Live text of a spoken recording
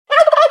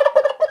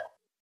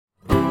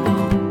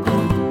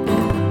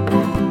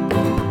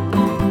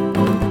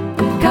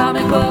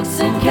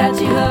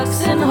catchy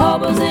hooks and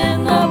hobos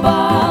in the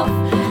buff,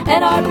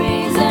 and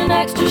RBs and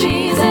extra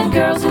cheese and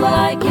girls who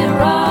like it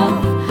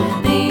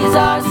rough. These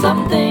are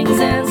some things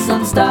and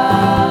some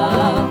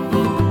stuff.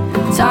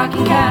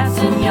 Talking cats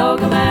and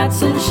yoga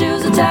mats and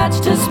shoes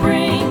attached to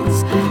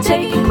springs,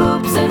 taking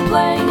poops and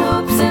playing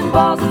hoops and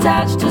balls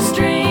attached to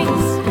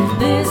strings.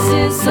 This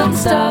is some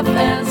stuff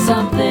and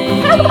some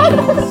things.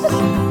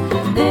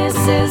 This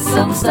is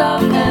some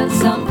stuff and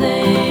some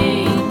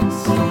things.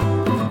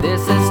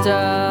 This is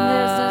stuff.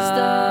 This is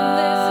stuff.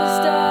 This is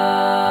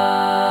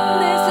stuff.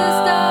 This is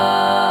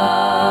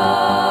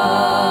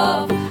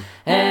stuff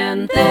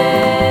and things.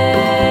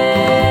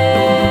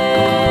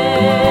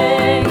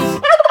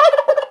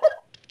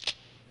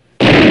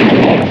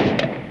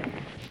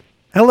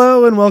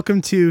 Hello and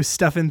welcome to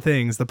Stuff and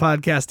Things, the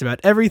podcast about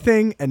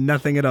everything and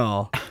nothing at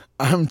all.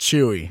 I'm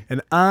Chewy.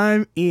 And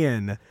I'm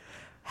Ian.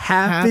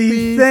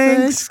 Happy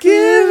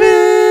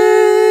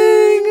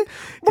Thanksgiving!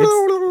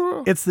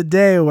 It's the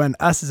day when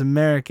us as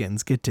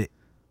Americans get to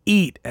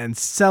eat and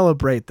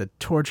celebrate the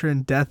torture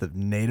and death of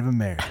Native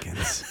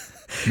Americans.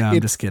 No,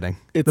 I'm just kidding.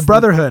 It's the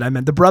brotherhood. I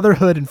meant the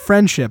brotherhood and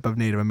friendship of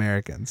Native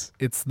Americans.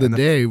 It's the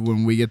day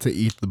when we get to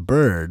eat the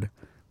bird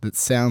that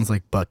sounds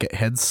like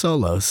Buckethead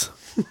solos.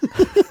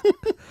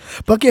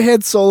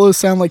 Buckethead solos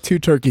sound like two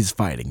turkeys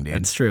fighting, dude.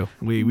 It's true.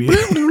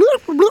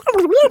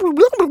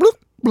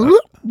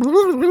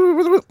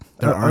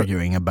 They're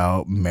arguing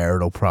about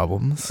marital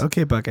problems.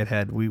 Okay,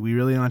 Buckethead, we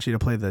really want you to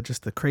play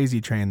just the crazy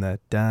train, the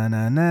da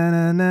na na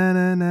na na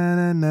na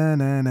na na na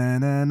na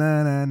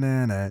na na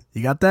na na.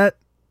 You got that?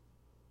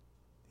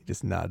 You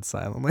just nod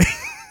silently.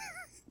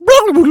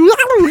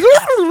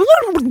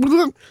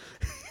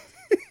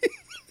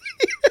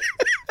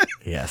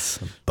 Yes,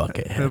 The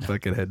Buckethead.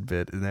 Buckethead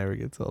bit, it never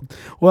gets old.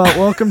 Well,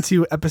 welcome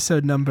to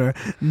episode number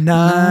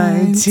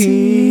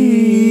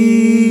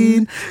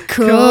 19.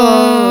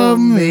 Call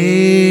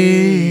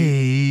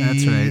me.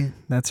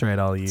 That's right,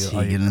 all you.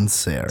 Tegan and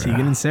Sarah.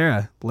 Tegan and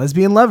Sarah,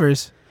 lesbian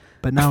lovers,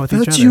 but not with each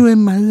Felt other. you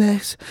in my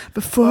legs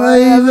before I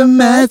ever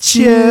met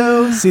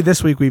you. See,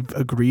 this week we've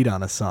agreed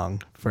on a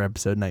song for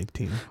episode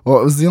 19.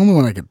 Well, it was the only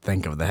one I could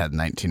think of that had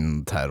 19 in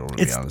the title, to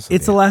be honest with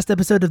It's the you. last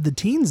episode of the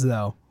teens,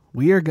 though.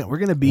 We're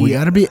gonna be. We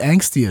gotta be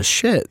angsty as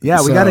shit.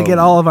 Yeah, we So- gotta get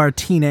all of our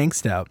teen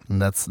angst out. And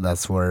that's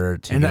where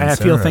Tegan And I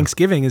feel Sarah-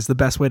 Thanksgiving is the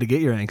best way to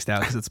get your angst out.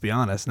 Because let's be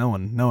honest, no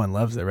one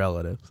loves their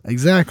relatives.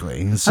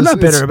 Exactly. I'm not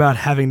bitter about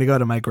having to go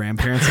to my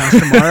grandparents' house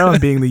tomorrow and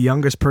being the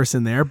youngest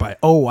person there by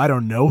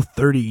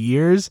 30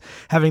 years,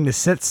 having to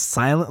sit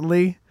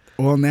silently.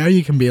 Well, now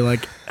you can be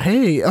like,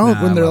 hey,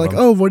 Nah, when I they're love like, them.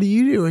 oh, what are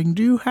you doing?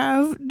 Do you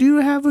have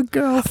a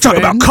girlfriend? Talk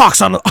about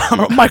cocks on a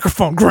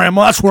microphone,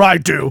 Grandma. That's what I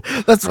do.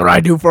 That's what I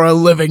do for a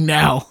living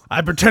now.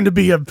 I pretend to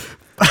be a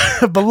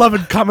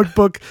beloved comic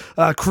book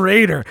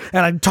creator,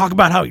 and I talk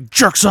about how he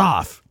jerks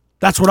off.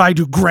 That's what I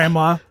do,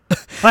 Grandma.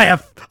 I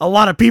have a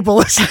lot of people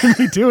listening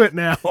to me do it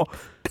now.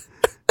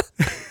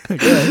 I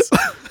guess.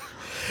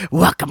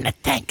 Welcome to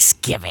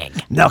Thanksgiving.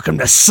 Welcome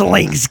to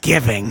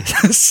Slingsgiving.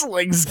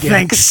 Slings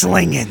Thanks,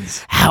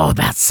 Slingins. How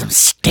about some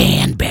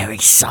Stanberry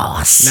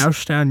sauce? Now,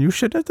 Stan, you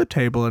sit at the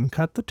table and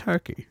cut the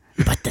turkey.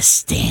 But the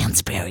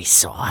Stansberry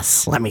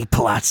sauce. Let me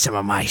pull out some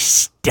of my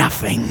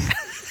stuffing.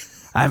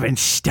 I've been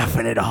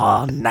stuffing it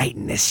all night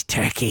in this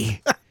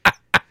turkey.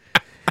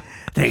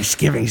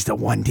 Thanksgiving's the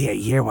one day a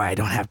year where I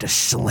don't have to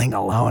sling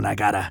alone. I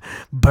got a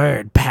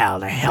bird pal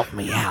to help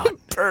me out.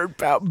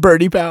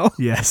 Birdie pal.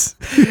 Yes.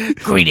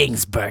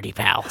 Greetings, birdie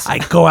pals. I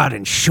go out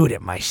and shoot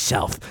it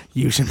myself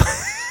using my...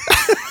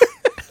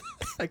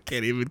 I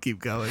can't even keep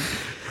going.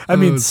 I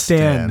mean,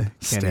 Stan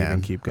can't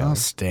even keep going. Oh,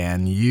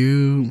 Stan,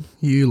 you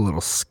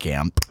little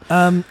scamp.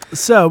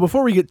 So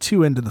before we get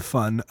too into the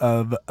fun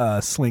of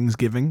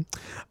Slingsgiving,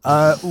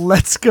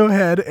 let's go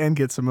ahead and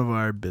get some of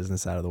our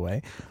business out of the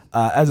way.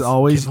 As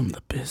always, Give him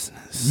the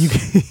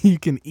business. you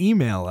can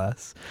email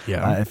us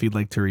Yeah. if you'd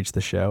like to reach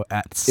the show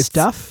at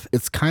stuff,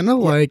 It's kind of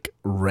like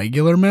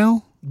regular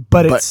mail,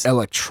 but it's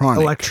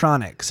electronic.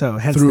 electronic. So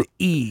hence Through- the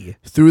E.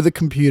 Through the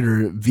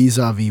computer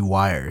vis-a-vis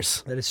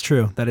wires. That is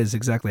true. That is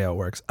exactly how it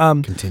works.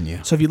 Continue.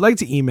 So if you'd like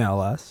to email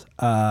us,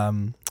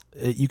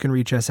 you can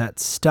reach us at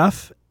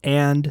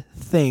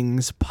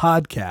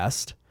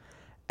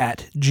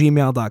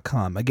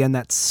stuffandthingspodcast@gmail.com. Again,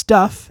 that's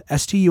stuff,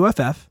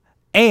 STUFF,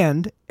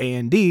 and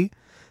A-N-D,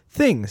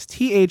 things,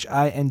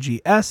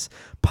 THINGS,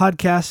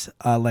 podcast,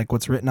 like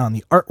what's written on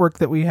the artwork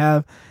that we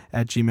have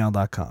at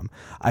gmail.com.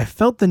 I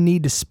felt the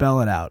need to spell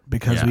it out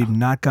because Yeah. we've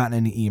not gotten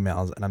any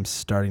emails, and I'm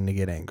starting to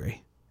get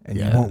angry. And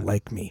you Yeah. won't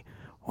like me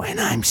when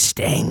I'm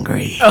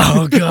stangry.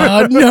 Oh,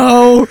 God,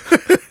 no.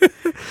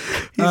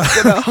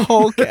 He's gonna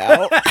Hulk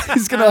out.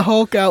 He's gonna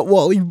Hulk out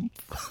while he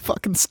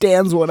fucking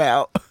stands one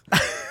out.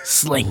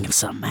 Sling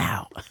some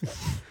out.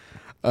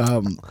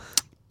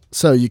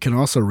 So you can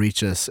also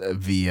reach us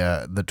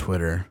via the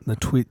Twitter. The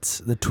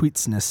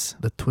tweetsness.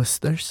 The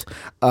Twisters.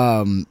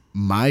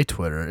 My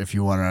Twitter, if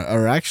you want to,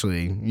 or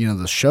actually,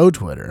 the show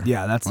Twitter.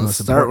 Yeah, that's the Let's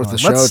most start important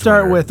with the one. show. Let's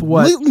start Twitter. with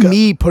what?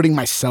 Me putting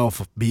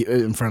myself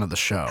in front of the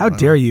show. How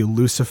dare you,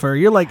 Lucifer?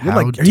 You're like, How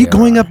are you dare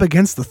going I? up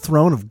against the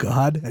throne of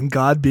God and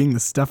God being the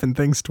Stuff and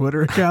Things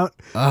Twitter account?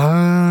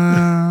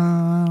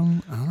 I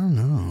don't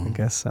know. I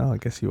guess so. I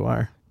guess you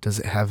are. Does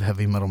it have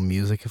heavy metal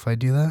music if I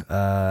do that?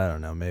 I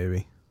don't know.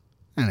 Maybe.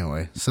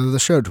 Anyway, so the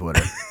show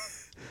Twitter.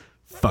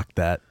 Fuck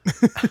that.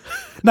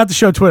 Not the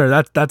show Twitter.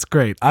 That's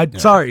great.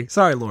 Sorry,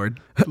 Lord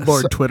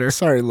Twitter.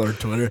 Sorry, Lord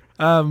Twitter.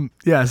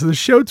 Yeah. So the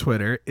show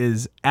Twitter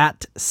is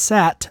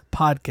 @Sat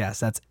Podcast.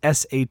 That's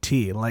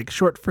SAT, like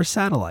short for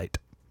satellite.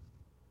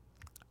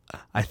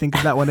 I think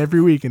of that one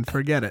every week and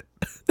forget it.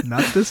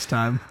 Not this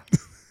time.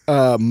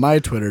 My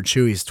Twitter,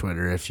 Chewy's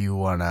Twitter. If you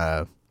want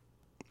a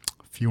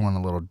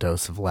little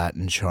dose of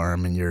Latin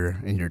charm in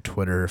your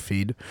Twitter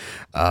feed,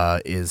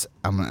 is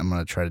I'm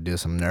gonna try to do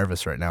this. I'm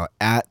nervous right now.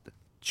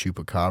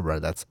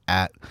 @Chupacabra. That's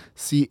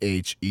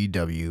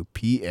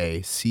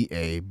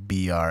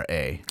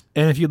 @CHEWPACABRA.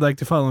 And if you'd like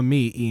to follow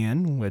me,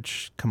 Ian,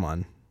 which come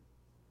on,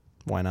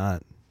 why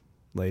not,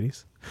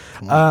 ladies?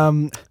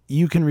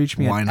 You can reach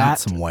me Why at not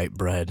some white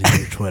bread in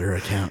your Twitter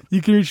account?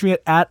 You can reach me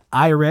at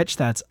 @irich.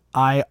 That's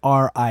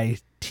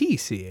IRITCH.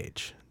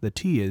 The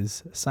T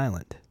is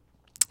silent.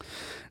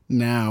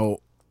 Now,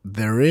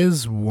 there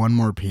is one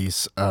more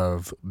piece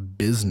of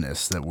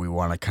business that we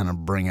want to kind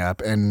of bring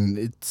up, and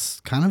it's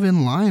kind of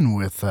in line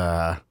with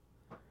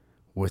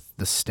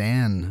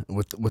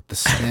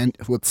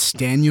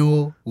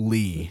Staniel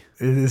Lee.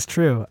 It is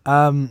true.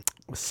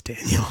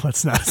 Staniel,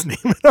 that's not his name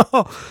at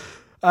all.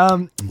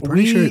 I'm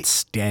pretty sure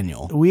it's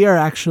Staniel. We are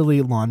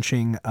actually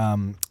launching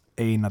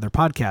another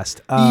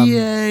podcast.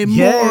 Yay,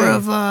 more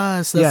of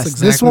us. That's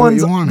exactly this what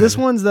one's you wanted. this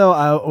one's though.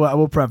 I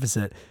will preface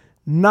it.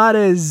 Not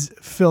as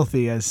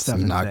filthy as stuff.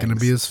 It's not going to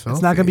be as filthy.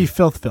 It's not going to be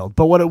filth filled.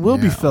 But what it will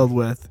be Yeah. filled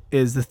with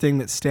is the thing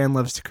that Stan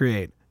loves to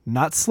create.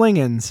 Not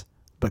slingins,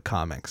 but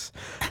comics.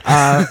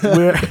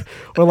 We're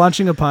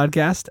launching a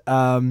podcast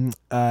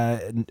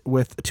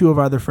with two of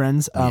our other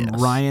friends, Yes.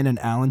 Ryan and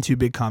Alan, two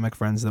big comic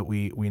friends that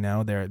we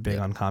know. They're big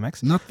on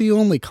comics. Not the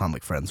only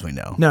comic friends we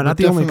know. No, not But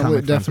the only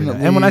comic friends we know.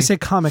 definitely. And when I say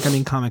comic, I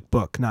mean comic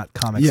book, not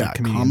comics. yeah, that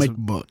comedians. comic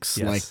books,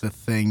 Yes. like the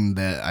thing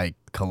that I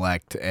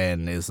collect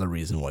and is the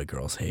reason why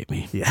girls hate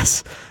me.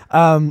 Yes.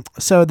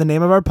 So the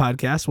name of our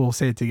podcast, we'll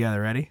say it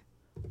together. Ready?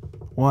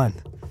 1,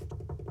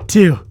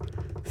 2,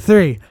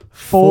 3.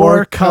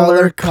 Four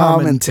color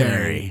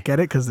commentary. Get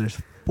it? Because there's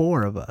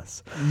 4 of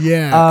us.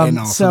 Yeah, and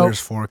also so-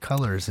 there's 4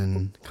 colors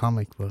in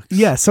comic books.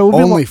 Yeah. So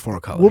we'll only be 4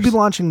 colors. We'll be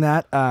launching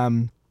that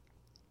on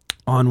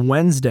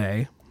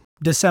Wednesday,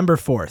 December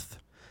 4th.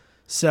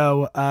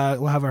 So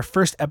we'll have our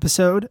first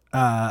episode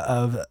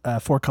of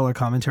 4 color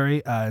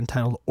commentary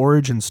entitled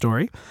Origin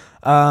Story.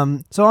 So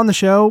on the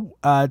show,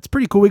 it's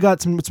pretty cool. We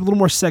got it's a little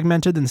more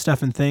segmented than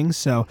Stuff and Things.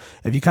 So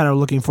if you kind of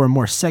looking for a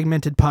more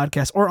segmented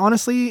podcast, or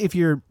honestly, if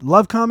you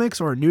love comics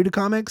or new to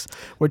comics,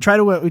 we try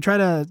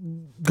to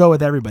go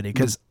with everybody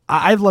because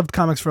I've loved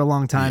comics for a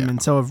long time,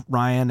 and so have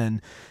Ryan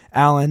and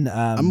Alan.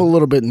 I'm a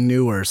little bit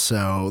newer,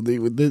 so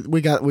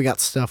we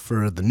got stuff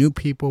for the new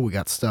people. We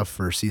got stuff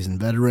for seasoned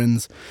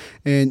veterans,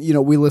 and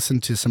we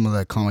listened to some of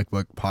the comic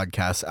book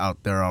podcasts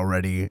out there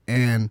already,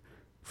 and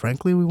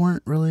frankly, we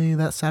weren't really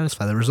that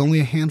satisfied. There was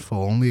only a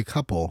handful, only a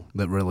couple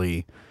that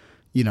really,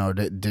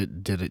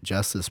 did it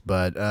justice.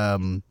 But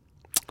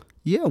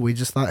yeah, we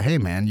just thought, hey,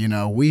 man,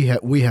 we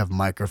have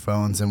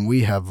microphones and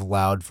we have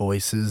loud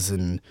voices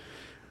and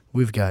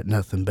we've got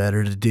nothing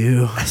better to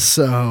do.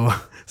 So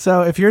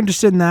if you're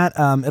interested in that,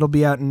 it'll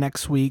be out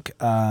next week,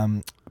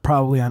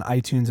 probably on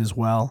iTunes as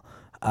well.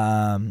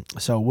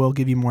 So we'll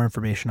give you more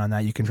information on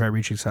that. You can try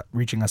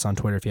reaching us on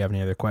Twitter if you have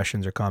any other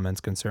questions or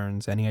comments,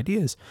 concerns, any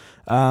ideas.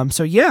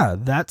 So yeah,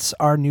 that's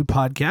our new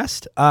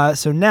podcast.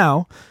 So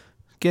now,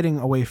 getting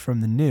away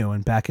from the new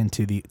and back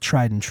into the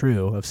tried and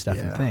true of Stuff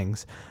and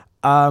Things,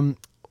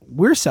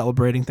 we're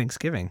celebrating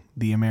Thanksgiving,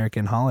 the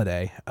American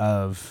holiday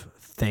of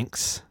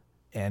thanks.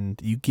 And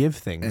you give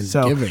things. And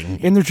so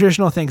giving. in the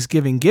traditional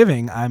Thanksgiving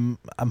giving, I'm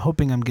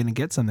hoping I'm going to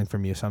get something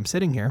from you. So I'm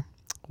sitting here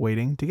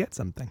waiting to get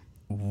something.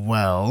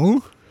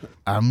 Well,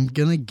 I'm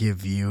gonna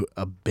give you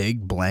a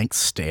big blank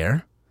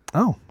stare.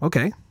 Oh,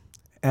 okay.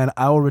 And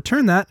I will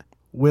return that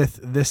with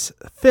this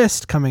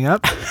fist coming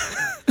up.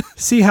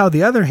 See how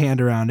the other hand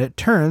around it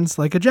turns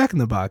like a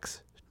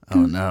jack-in-the-box.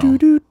 Oh no.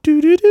 What are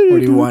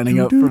you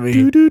winding up for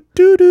me? God,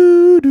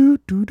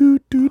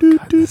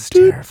 this is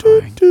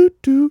terrifying.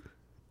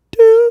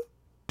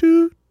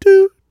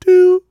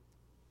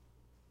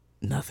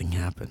 Nothing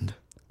happened.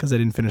 Because I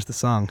didn't finish the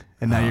song.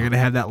 And now you're going to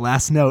have that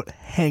last note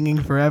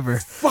hanging forever.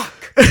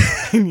 Fuck!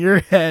 In your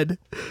head.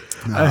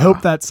 I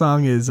hope that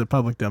song is a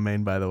public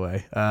domain, by the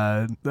way.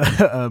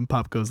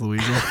 Pop Goes the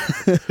Weasel.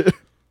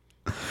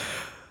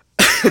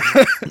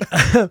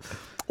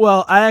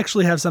 Well, I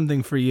actually have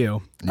something for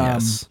you.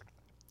 Yes.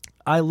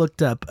 I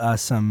looked up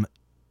some...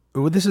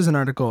 This is an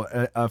article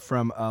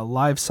from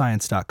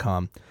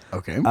livescience.com.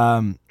 Okay.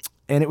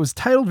 and it was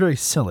titled very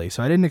silly,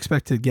 so I didn't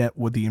expect to get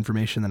with the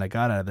information that I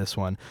got out of this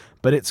one.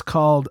 But it's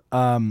called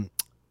 8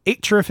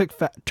 Terrific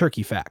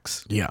Turkey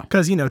Facts. Yeah.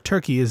 Because,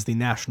 turkey is the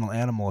national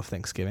animal of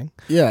Thanksgiving.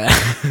 Yeah.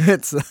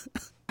 It's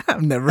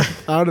I've never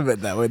thought of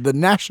it that way. The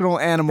national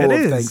animal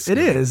of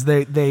Thanksgiving. It is.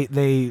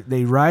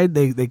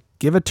 They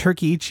give a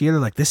turkey each year.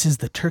 They're like, this is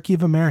the turkey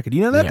of America. Do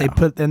you know that?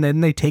 Yeah. And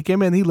then they take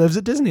him and he lives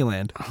at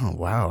Disneyland Oh,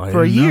 wow.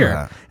 for a didn't know year.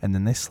 that. And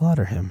then they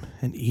slaughter him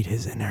and eat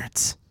his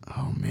innards.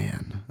 Oh,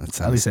 man. That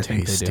sounds At least I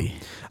tasty. think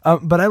they do.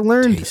 But I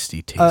learned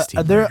Tasty there.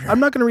 murder. I'm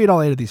not going to read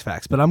all 8 of these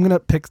facts, but I'm going to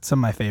pick some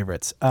of my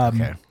favorites.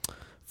 Okay.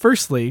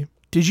 Firstly,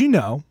 did you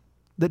know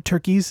that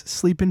turkeys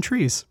sleep in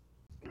trees?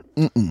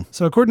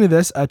 So according to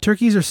this,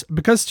 turkeys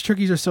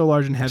are so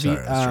large and heavy.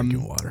 Sorry, I was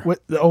drinking water.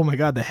 Oh my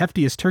God, the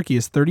heftiest turkey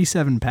is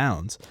 37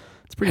 pounds.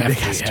 It's a pretty big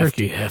ass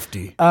turkey.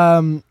 Hefty.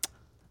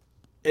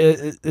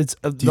 It's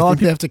a Do you lot think of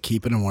they have to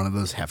keep it in one of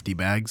those hefty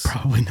bags?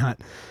 probably not.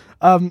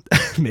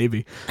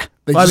 Maybe.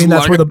 They Well, I just mean,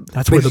 that's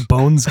lug where it- the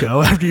bones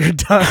go after you're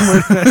done.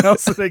 Where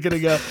else are they gonna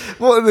go?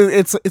 Well,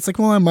 it's like,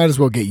 well, I might as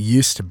well get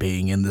used to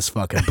being in this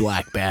fucking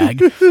black bag.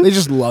 They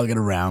just lug it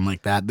around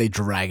like that. They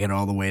drag it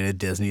all the way to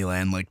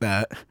Disneyland like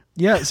that.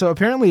 Yeah. So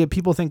apparently,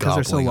 people think because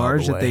they're so Gobbling all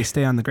large the that they way.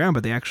 stay on the ground,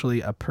 but they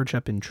actually perch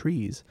up in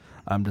trees,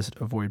 just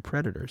to avoid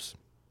predators.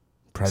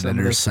 Some of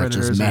Predators those such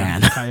predators as are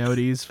man.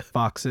 coyotes,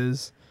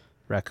 foxes,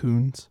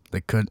 raccoons.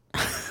 They could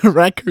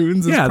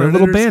raccoons. As Yeah, they're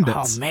little predators?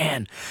 bandits. Oh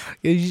man,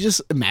 you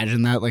just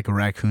imagine that, like a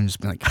raccoon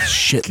just being like,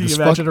 shit. Can you this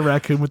imagine a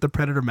raccoon with the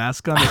predator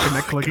mask on? They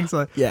connect clicking.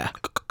 So Yeah.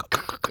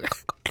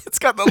 It's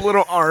got the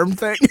little arm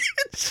thing.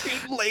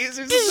 Shooting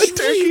lasers at the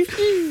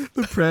turkey.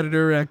 the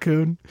predator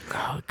raccoon.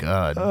 Oh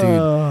god,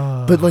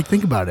 dude. But like,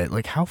 think about it.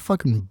 Like, how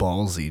fucking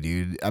ballsy,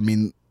 dude. I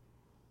mean,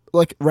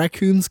 like,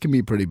 raccoons can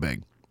be pretty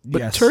big, but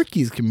Yes.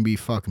 turkeys can be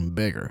fucking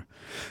bigger.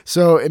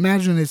 So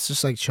imagine it's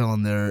just like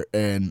chilling there,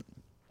 and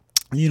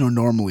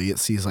normally it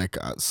sees like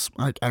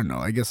I don't know.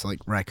 I guess like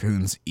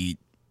raccoons eat.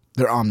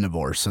 They're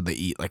omnivores, so they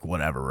eat like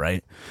whatever,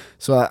 right?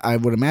 So I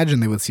would imagine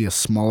they would see a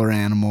smaller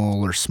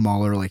animal or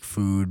smaller like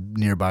food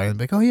nearby and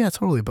be like, oh yeah,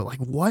 totally. But like,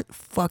 what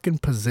fucking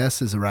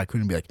possesses a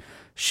raccoon to be like,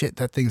 shit,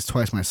 that thing's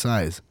twice my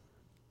size.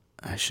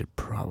 I should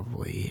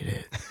probably eat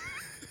it.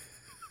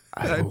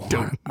 I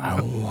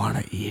want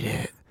to eat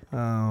it. Oh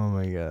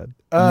my god.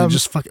 And then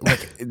just fucking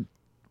like,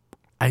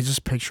 I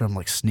just picture him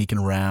like sneaking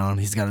around.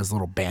 He's got his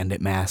little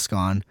bandit mask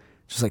on,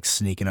 just like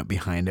sneaking up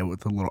behind it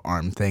with the little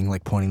arm thing,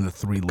 like pointing the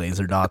 3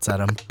 laser dots at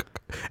him.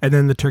 And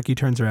then the turkey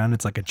turns around.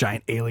 It's like a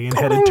giant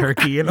alien-headed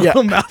turkey, and a Yeah.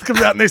 little mouth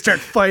comes out, and they start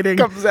fighting.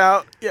 Comes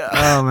out, yeah.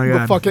 Oh my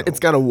god. It's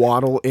got a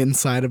waddle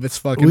inside of its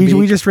fucking. We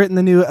beak. just written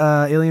the new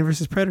Alien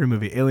versus Predator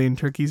movie, Alien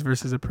Turkeys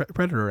versus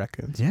Predator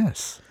Raccoons.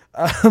 Yes.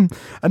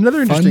 Another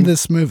Fund interesting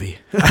this movie.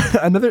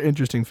 another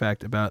interesting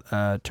fact about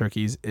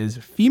turkeys is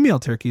female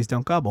turkeys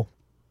don't gobble.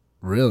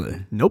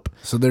 Really? Nope.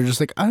 So they're just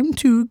like, I'm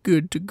too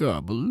good to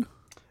gobble.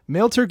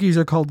 Male turkeys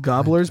are called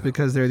gobblers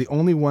because they're the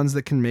only ones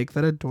that can make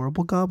that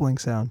adorable gobbling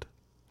sound.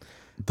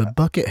 The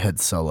Buckethead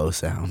solo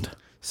sound.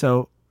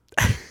 So,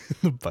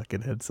 the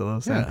buckethead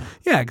solo sound.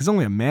 Yeah, because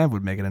only a man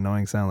would make an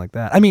annoying sound like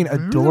that. I mean,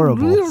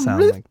 adorable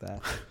sound like that.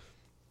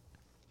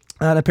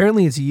 And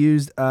apparently it's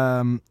used,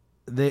 hold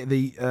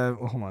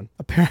on.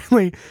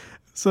 Apparently,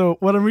 so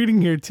what I'm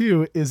reading here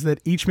too is that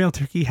each male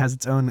turkey has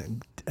its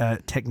own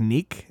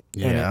technique.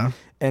 Yeah.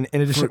 And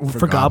in addition, For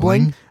for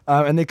gobbling.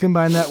 And they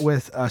combine that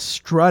with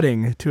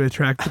strutting to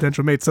attract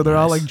potential mates. So they're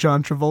all like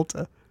John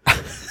Travolta.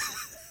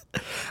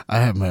 I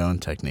have my own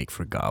technique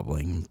for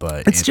gobbling,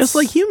 but It's just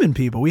like human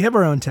people. We have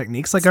our own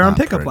techniques, like our own not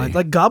pickup pretty. lines.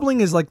 Like gobbling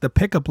is like the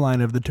pickup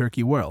line of the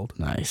turkey world.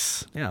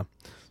 nice. Yeah.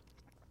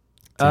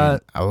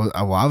 Dude,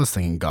 I was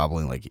thinking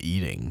gobbling like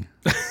eating.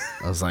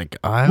 I was like,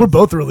 We're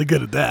both really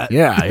good at that.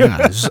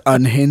 yeah. Just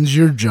unhinge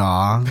your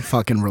jaw,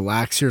 fucking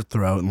relax your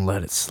throat, and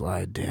let it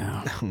slide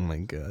down. Oh my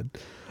god.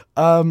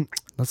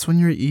 That's when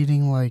you're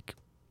eating like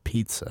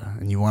pizza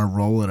and you want to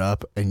roll it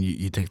up, and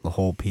you take the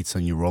whole pizza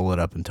and you roll it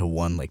up into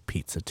one like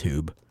pizza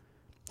tube.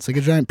 It's like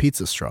a giant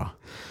pizza straw.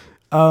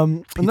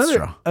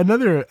 straw.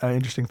 Another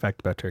interesting fact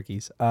about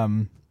turkeys.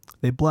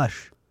 They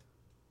blush.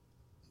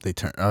 They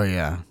turn. Oh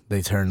yeah,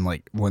 they turn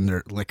like when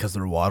they're like because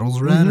their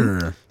waddle's red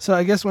or. So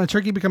I guess when a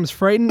turkey becomes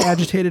frightened,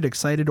 agitated,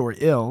 excited, or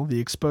ill,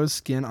 the exposed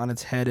skin on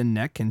its head and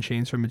neck can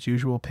change from its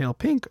usual pale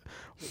pink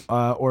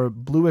or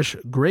bluish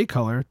gray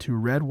color to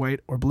red, white,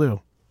 or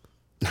blue.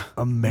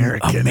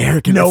 American.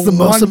 No That's the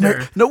most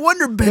wonder. No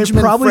wonder They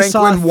Benjamin probably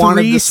Franklin saw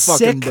wanted 3 this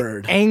fucking sick,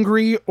 bird.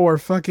 angry, or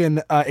fucking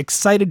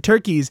excited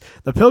turkeys.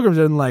 The pilgrims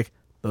didn't like,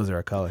 those are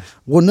our colors.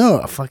 Well,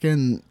 no,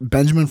 fucking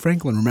Benjamin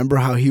Franklin. Remember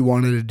how he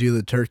wanted to do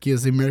the turkey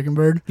as the American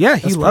bird? Yeah,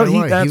 That's probably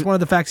why. that's one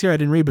of the facts here I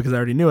didn't read because I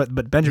already knew it,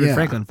 but Benjamin Yeah.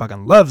 Franklin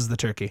fucking loves the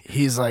turkey.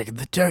 He's like,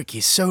 the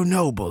turkey's so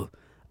noble.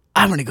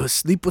 I'm gonna go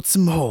sleep with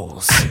some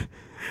holes.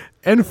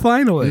 And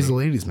finally, He's a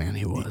ladies' man.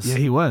 He was. yeah,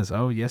 he was.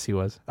 Oh, yes, he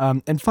was.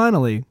 And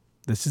finally,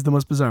 this is the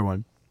most bizarre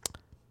one.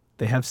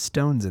 They have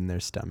stones in their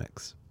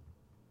stomachs.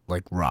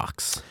 Like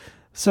rocks.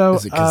 So,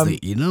 Is it because they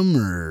eat them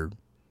or?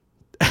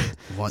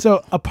 What-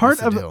 So a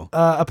part what's the of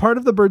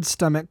deal? the bird's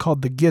stomach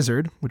called the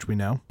gizzard, which we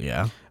know,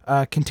 Yeah.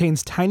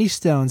 contains tiny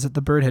stones that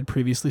the bird had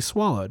previously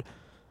swallowed.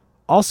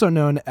 Also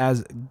known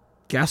as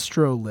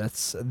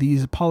gastroliths,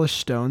 these polished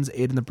stones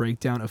aid in the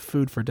breakdown of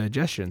food for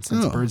digestion,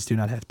 since Oh. birds do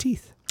not have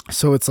teeth.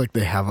 So it's like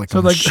they have like So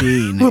a like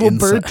machine little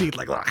inside. bird teeth,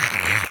 like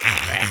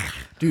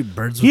Dude,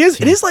 birds. he with is.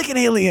 It teeth. is like an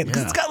alien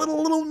because Yeah. it's got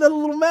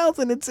little mouth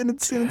and it's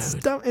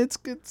stomach. It's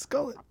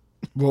skull.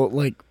 Well,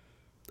 like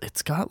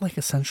it's got like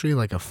essentially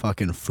like a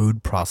fucking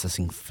food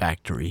processing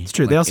factory. It's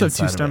true. They like, also have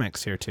two inside of it.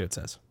 stomachs here too. It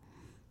says.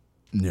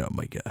 Oh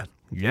my god.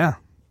 Yeah.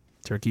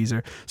 Turkeys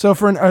are. So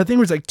for our thing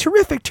was like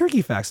terrific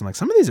turkey facts. I'm like,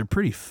 some of these are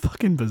pretty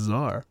fucking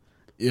bizarre.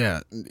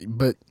 Yeah,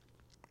 but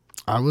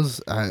I'm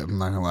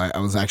not gonna lie, I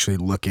was actually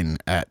looking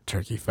at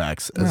turkey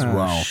facts as Oh,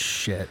 well.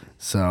 Shit.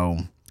 So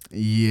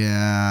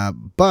yeah,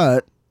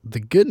 but the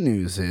good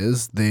news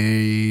is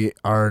they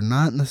are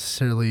not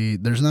necessarily.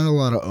 There's not a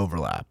lot of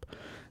overlap.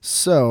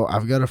 So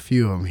I've got a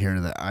few of them here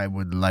that I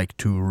would like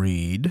to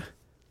read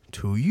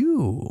to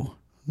you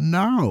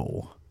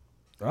now.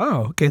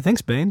 Oh, okay.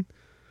 Thanks, Bane.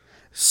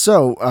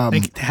 So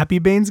Happy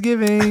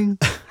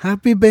Banesgiving.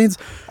 happy Baines.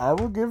 I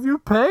will give you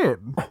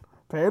pain.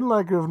 Pain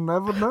like you've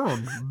never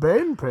known.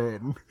 Bane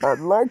pain. I'd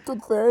like to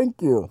thank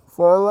you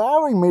for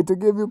allowing me to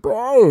give you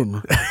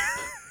pain.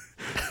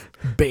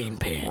 Bane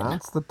pain.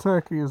 Once the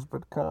turkey has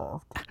been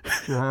carved,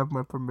 you have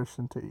my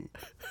permission to eat.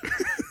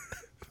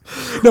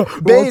 No,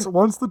 Bane.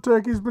 Once the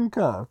turkey's been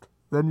carved,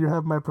 then you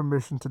have my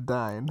permission to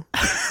dine.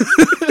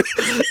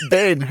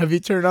 Bane, have you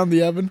turned on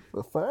the oven?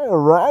 The fire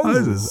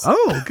rises.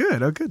 Oh,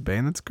 good. Oh, good,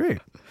 Bane. That's great.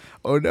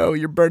 Oh no,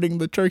 you're burning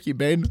the turkey,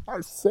 Bane.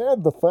 I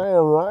said the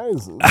fire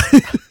rises.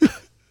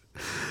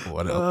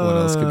 What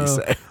else can you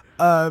say?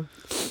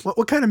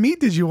 What kind of meat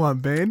did you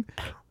want, Bane?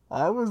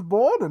 I was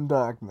born in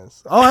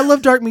darkness. Oh, I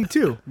love dark meat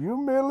too.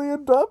 You merely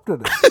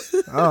adopted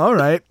it. Oh, all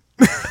right.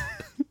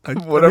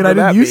 Whatever I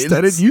that means.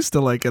 didn't used to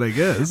like it, I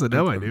guess. So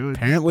now I do.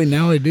 Apparently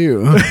now I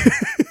do.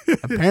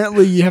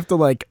 Apparently you have to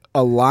like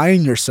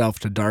align yourself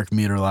to dark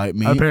meat or light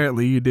meat.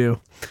 Apparently you do.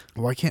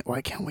 Why can't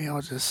we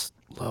all just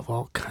love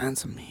all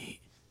kinds of meat?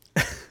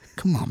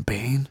 Come on,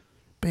 Bane.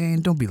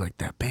 Bane, don't be like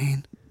that,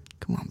 Bane.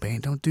 Come on, Bane,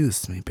 don't do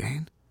this to me,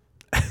 Bane.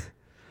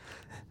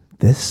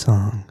 This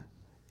song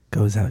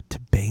goes out to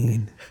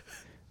Bane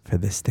for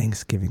this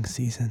Thanksgiving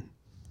season.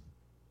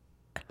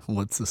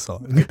 What's the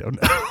song? I don't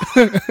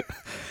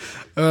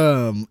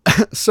know.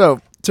 So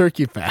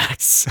turkey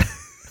facts.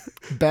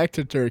 Back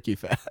to turkey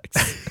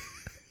facts.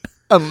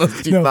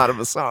 Unless you thought of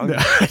a song. No,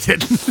 I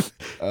didn't.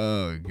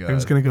 Oh god. I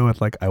was gonna go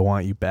with like "I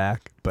Want You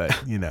Back," but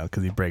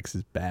because he breaks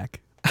his back.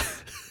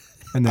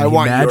 And then I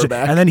want your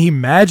back. And then he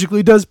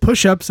magically does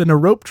push-ups and a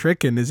rope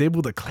trick and is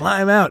able to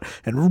climb out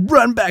and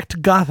run back to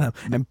Gotham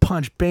and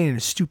punch Bane in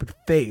his stupid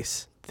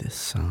face. This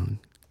song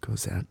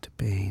goes out to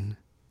Bane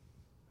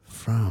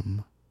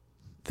from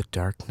the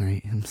Dark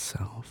Knight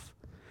himself.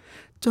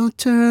 Don't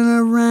turn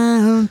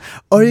around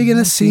or you're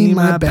gonna see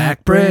my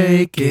back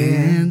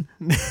breaking.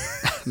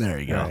 There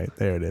you go. All right,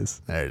 there it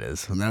is. There it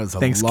is. And that was a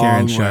Thanks, long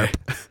Karen way. Sharp.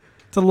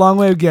 It's a long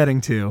way of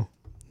getting to.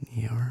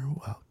 You're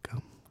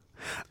welcome.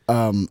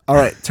 All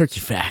right,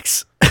 turkey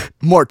facts.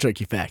 More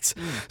turkey facts.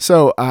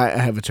 So I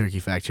have a turkey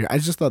fact here. I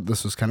just thought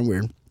this was kind of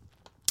weird.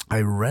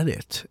 I read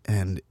it,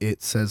 and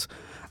it says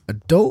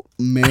adult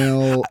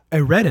male. I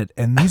read it,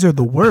 and these are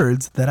the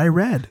words that I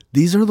read.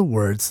 These are the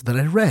words that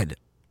I read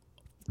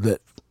that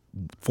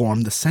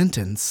form the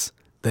sentence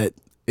that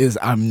is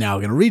I'm now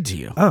going to read to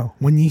you. Oh,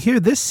 when you hear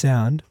this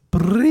sound,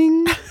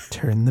 bring,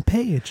 turn the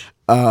page.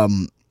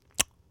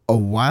 A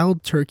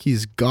wild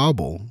turkey's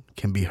gobble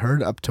can be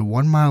heard up to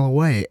 1 mile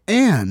away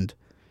and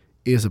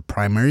is a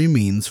primary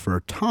means for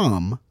a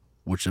tom,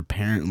 which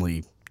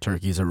apparently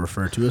turkeys are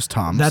referred to as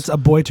toms. That's a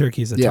boy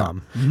turkey's a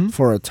tom.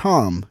 For a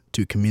tom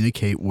to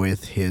communicate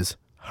with his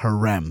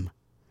harem.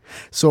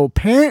 So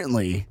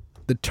apparently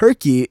the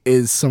turkey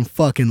is some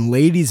fucking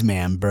ladies'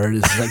 man bird.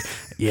 It's like,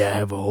 yeah, I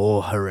have a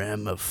whole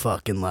harem of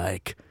fucking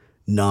like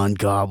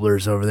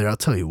non-gobblers over there. I'll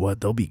tell you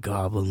what, they'll be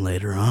gobbling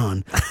later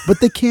on. But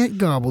they can't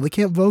gobble. They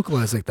can't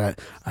vocalize like that.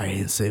 I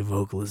didn't say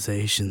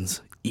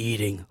vocalizations.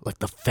 Eating like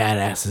the fat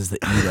asses that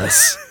eat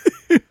us.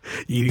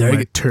 Eating They're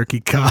my g- turkey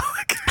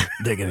cock.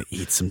 They're gonna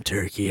eat some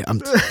turkey. I'm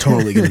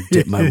totally gonna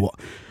dip my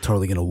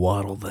totally gonna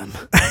waddle them.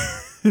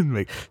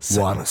 Like,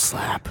 Waddle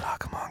slap. oh,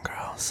 come on,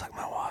 girl. Suck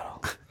my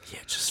waddle. Yeah,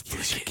 just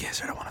flick it.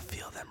 Gizzard, I want to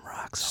feel them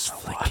rocks. Just on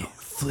my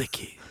flick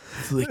it. waddle.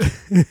 Flick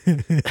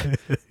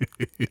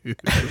it.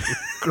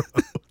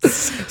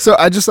 So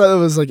I just thought it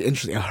was like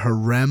interesting. A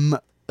harem,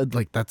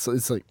 like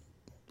it's like,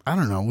 I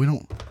don't know. We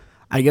don't.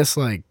 I guess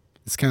like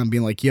it's kind of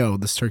being like, yo,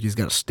 this turkey's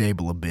got a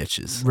stable of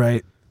bitches,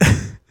 Right.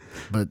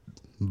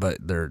 but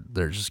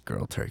they're just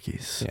girl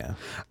turkeys. Yeah.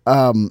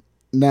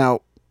 Now,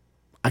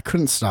 I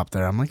couldn't stop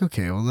there. I'm like,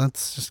 okay, well,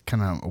 that's just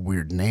kind of a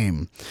weird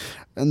name.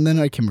 And then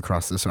I came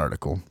across this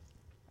article,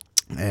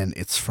 and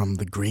it's from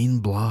the Green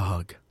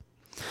Blog.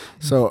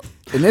 So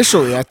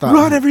Initially, I thought,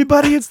 Run,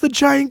 everybody! It's the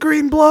giant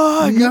green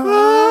blog.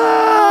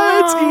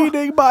 No. It's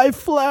eating my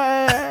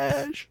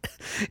flesh.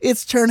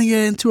 it's turning it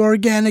into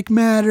organic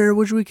matter,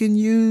 which we can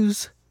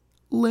use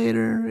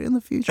later in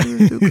the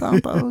future to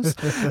compost.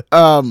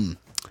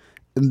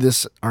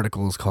 This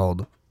article is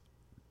called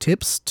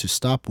 "Tips to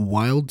Stop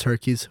Wild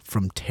Turkeys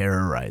from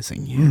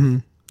Terrorizing You." Mm-hmm.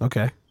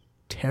 Okay.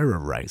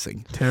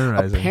 Terrorizing.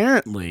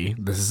 Apparently,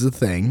 This is a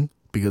thing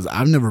because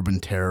I've never been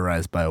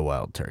terrorized by a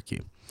wild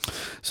turkey.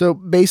 So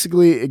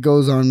basically, it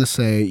goes on to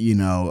say,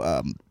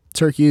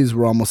 turkeys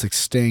were almost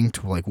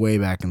extinct like way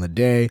back in the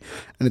day.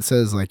 And it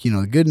says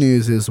the good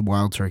news is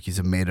wild turkeys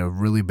have made a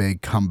really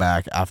big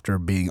comeback after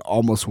being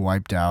almost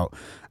wiped out,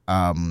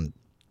 in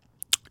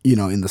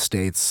the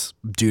States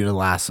due to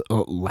loss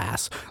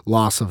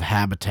of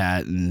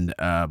habitat and,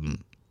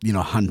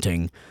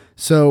 hunting.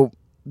 So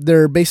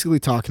they're basically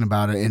talking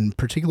about it in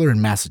particular in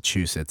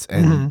Massachusetts.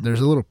 And there's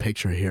a little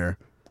picture here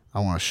I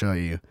want to show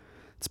you.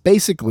 It's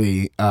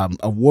basically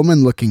a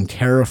woman looking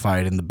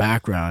terrified in the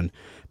background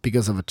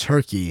because of a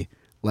turkey,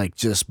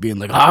 just being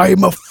like,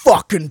 I'm a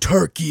fucking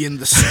turkey in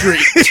the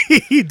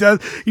street. he does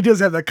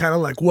have that kind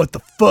of what the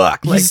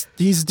fuck?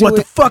 He's doing, what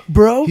the fuck,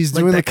 bro? He's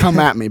doing the come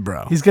at me,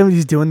 bro. He's doing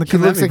the He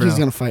come at looks me, like bro. he's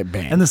going to fight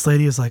Bane. And this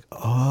lady is like,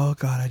 oh,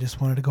 God, I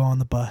just wanted to go on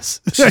the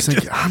bus. She's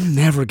like, I'm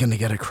never going to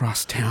get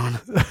across town.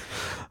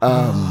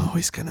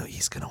 He's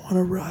gonna want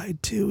to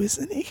ride too,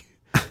 isn't he?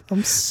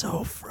 I'm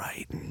so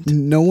frightened.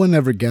 No one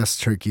ever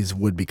guessed turkeys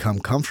would become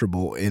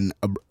comfortable in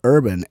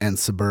urban and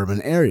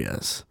suburban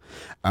areas.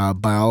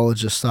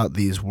 Biologists thought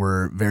these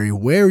were very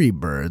wary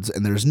birds,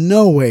 and there's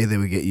no way they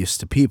would get used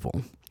to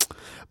people.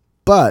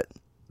 But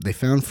they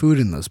found food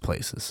in those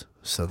places,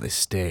 so they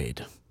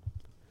stayed.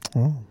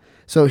 Oh.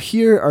 So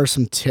here are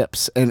some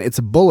tips, and it's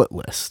a bullet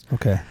list.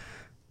 Okay.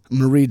 I'm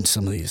going to read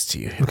some of these to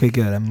you. Okay,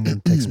 good. I'm going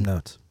to take some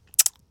notes.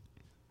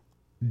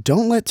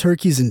 Don't let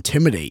turkeys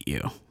intimidate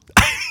you.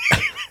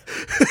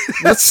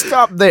 Let's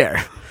stop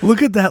there.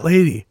 Look at that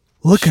lady.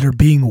 Look at her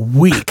being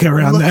weak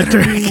around Look that at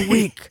her turkey. being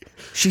weak.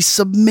 She's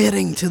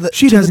submitting to the.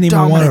 She to doesn't the even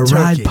want dominant to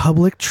ride turkey.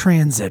 public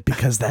transit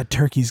because that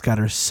turkey's got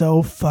her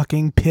so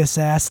fucking piss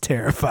ass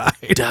terrified.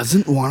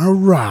 Doesn't want to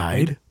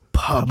ride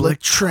public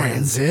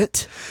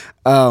transit.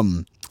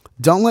 Don't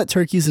let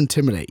turkeys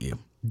intimidate you.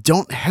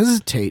 Don't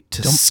hesitate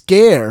to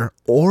scare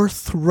or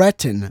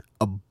threaten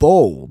a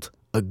bold,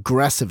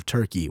 aggressive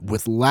turkey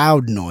with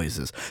loud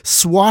noises,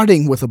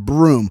 swatting with a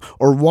broom,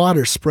 or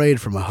water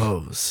sprayed from a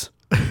hose.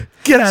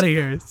 Get out of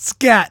here.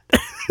 Scat.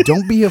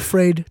 Don't be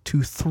afraid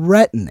to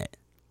threaten it.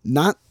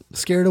 Not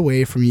scared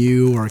away from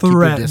you or keep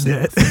your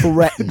distance.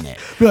 Threaten it.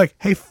 Be like,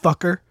 hey,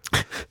 fucker.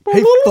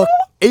 Hey,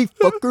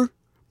 fucker.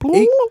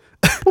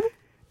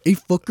 Hey,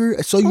 fucker.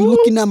 I saw you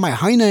looking at my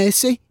hyena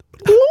essay.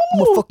 I'm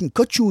gonna fucking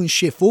cut you and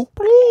shit, fool.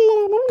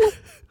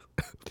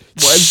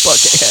 Where's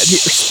Buckethead here?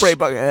 Spray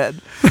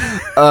Buckethead.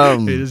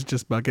 It is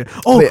just Bucket.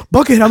 Oh,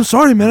 Bucket, I'm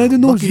sorry, man. I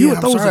didn't know it was you. I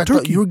thought it was a I thought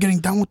turkey. you were getting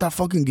down with that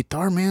fucking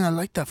guitar, man. I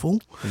like that,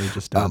 fool. And he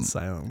just died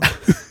silent.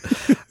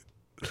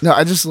 No,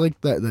 I just like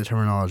the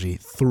terminology,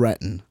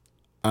 threaten.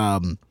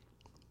 And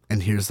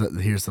here's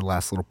the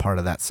last little part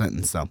of that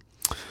sentence, though.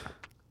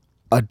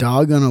 A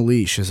dog on a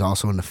leash is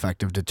also an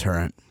effective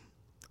deterrent.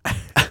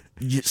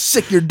 You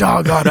sick your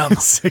dog on him.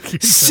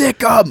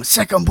 Sick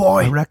him,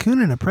 boy. A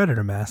raccoon in a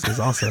predator mask is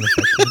also an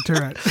effective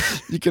deterrent.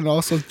 You can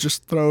also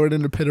just throw it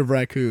in a pit of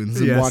raccoons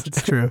and Yes, watch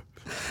it's true.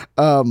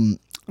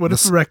 What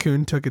if this- a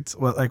raccoon took its,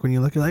 when you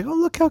look, you're like, oh,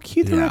 look how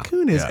cute the Yeah,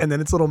 raccoon is. yeah. And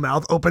then its little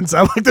mouth opens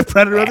up like the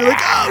predator. And they're like,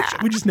 oh,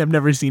 shit. We just have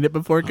never seen it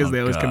before because they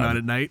always come God. out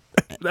at night.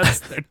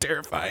 They're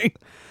terrifying.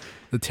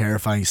 The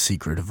terrifying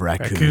secret of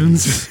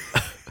raccoons.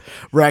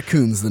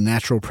 Raccoons, the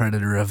natural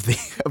predator of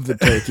the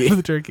turkey.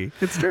 The turkey.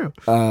 It's true.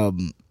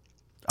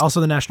 Also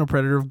the national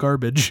predator of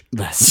garbage.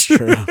 That's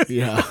true.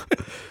 Yeah.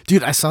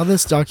 Dude, I saw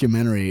this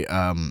documentary.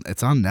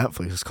 It's on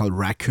Netflix. It's called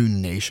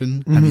Raccoon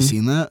Nation. Have you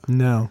seen that?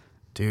 No.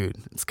 Dude,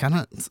 it's kind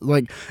of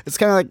like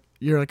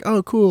you're like,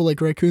 oh, cool, like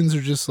raccoons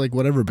are just like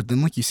whatever, but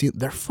then like you see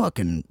they're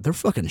fucking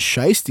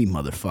shiesty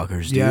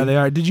motherfuckers, dude. Yeah, they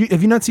are.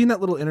 Have you not seen that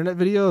little internet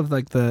video of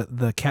like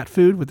the cat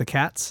food with the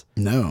cats?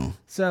 No.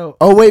 So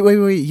Oh, wait.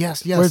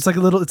 Yes. where it's like a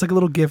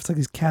little gif. It's like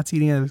these cats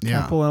eating a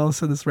Yeah. cat bowl, and all of a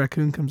sudden this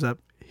raccoon comes up.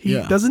 He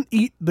Yeah. doesn't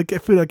eat the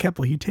cat food out of cat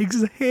bowl. He takes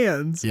his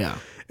hands Yeah.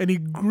 and he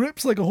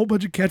grips like a whole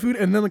bunch of cat food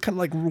and then kind of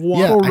like Yeah,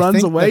 waddle I runs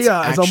think away. that's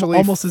Yeah, it's actually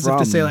almost as if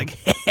to say from- like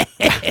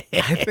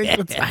I think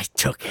that's I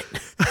took it.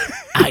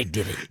 I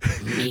did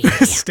it. Me.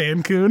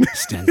 Stan Coon.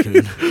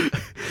 Stancoon.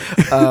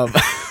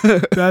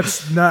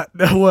 That's not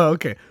well.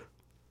 Okay,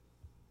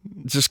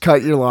 Just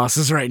cut your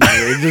losses right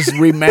now.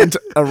 We meant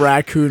a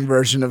raccoon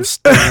version of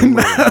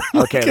Stanley.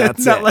 Okay,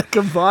 that's not it. like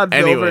a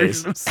vaudeville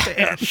Anyways. version of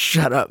Stan.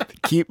 Shut up.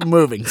 Keep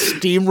moving.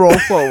 Steamroll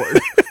forward.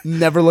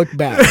 Never look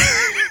back.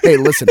 Hey,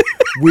 listen.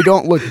 We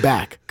don't look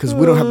back because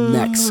we don't have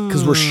necks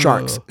because we're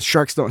sharks.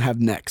 Sharks don't have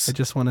necks. I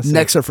just want to say.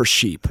 Necks are for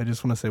sheep. I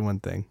just want to say one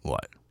thing.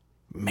 What?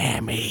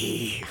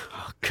 Mammy.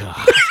 Oh,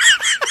 God.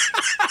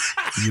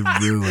 You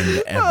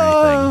ruined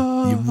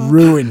everything. You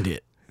ruined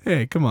it.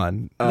 Hey, come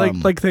on.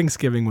 Like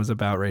Thanksgiving was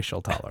about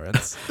racial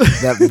tolerance.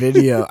 That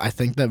video, I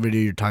think that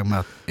video you're talking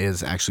about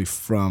is actually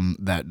from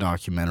that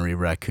documentary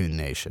Raccoon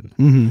Nation.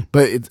 Mm-hmm.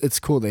 But it's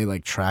cool. They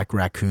like track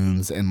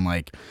raccoons and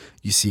like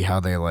you see how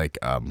they like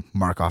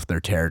mark off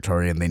their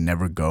territory and they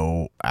never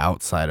go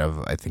outside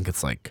of, I think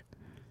it's like,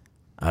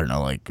 I don't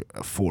know, like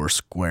 4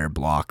 square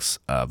blocks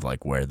of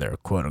like where their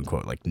quote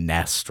unquote like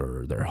nest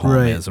or their home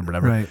Right, is or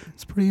whatever. right.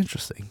 It's pretty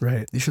interesting.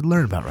 Right. You should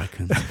learn about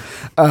raccoons.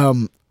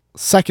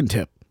 Second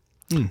tip.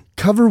 Mm.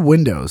 Cover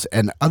windows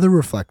and other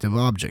reflective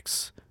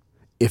objects.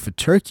 If a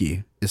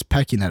turkey is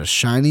pecking at a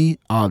shiny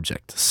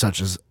object, such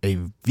as a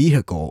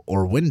vehicle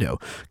or window,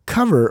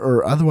 cover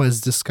or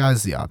otherwise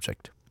disguise the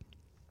object.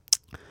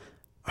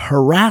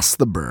 Harass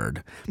the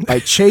bird by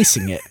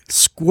chasing it,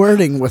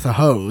 squirting with a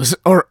hose,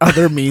 or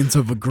other means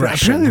of Apparently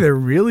aggression. they're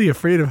really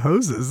afraid of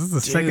hoses. This is the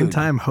second Dude.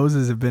 time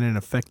hoses have been an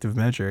effective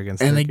measure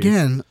against And turkeys.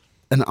 again,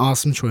 an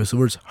awesome choice of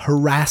words.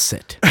 Harass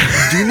it.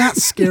 Do not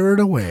scare it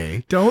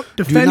away. Don't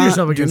defend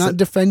yourself do against not it.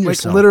 defend Like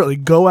yourself. literally,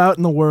 go out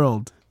in the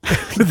world.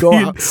 Go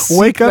out,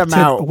 wake seek up them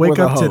out wake with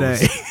a up hose.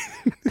 today.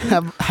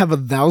 have a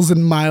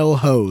 1,000-mile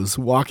hose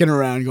walking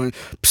around going,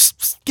 psst,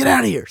 psst, get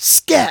out of here,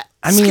 scat.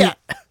 Scat.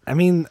 I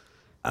mean,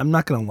 I'm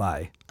not gonna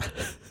lie.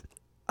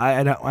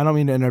 I don't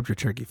mean to interrupt your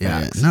turkey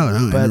Yeah, facts.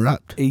 no, but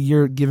interrupt.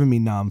 You're giving me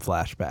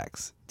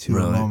flashbacks to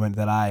Really? a moment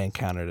that I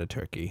encountered a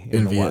turkey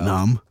In the wild.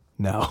 Vietnam,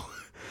 No,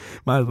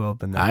 might as well have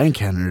been that. I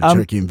encountered a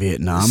turkey in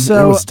Vietnam.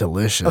 so it was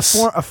delicious.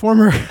 a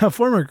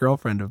former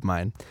girlfriend of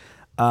mine,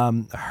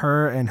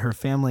 her and her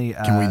family.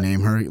 Can we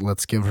name her?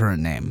 Let's give her a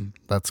name.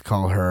 Let's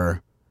call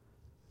her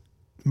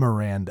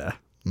Miranda?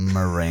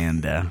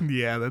 Miranda.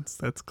 Yeah, that's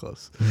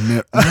close.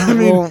 I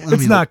mean,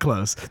 It's not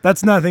close.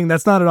 That's nothing.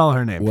 That's not at all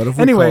her name. What if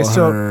we anyway, call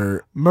so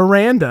her?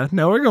 Miranda.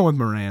 No, we're going with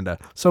Miranda.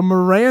 So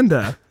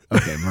Miranda.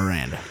 Okay,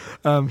 Miranda.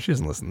 She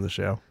doesn't listen to the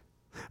show.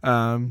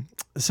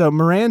 So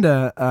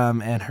Miranda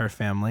and her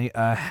family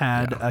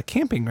had a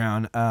camping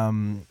ground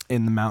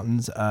in the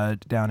mountains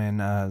down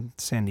in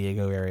San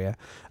Diego area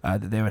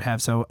that they would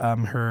have. So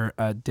her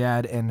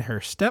dad and her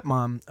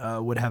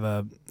stepmom would have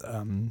a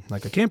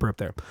like a camper up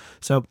there.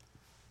 So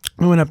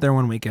we went up there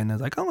one weekend. I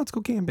was like, oh, let's go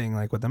camping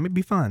like with them. It'd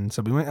be fun.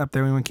 So we went up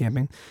there. We went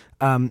camping.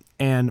 And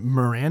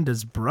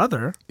Miranda's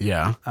brother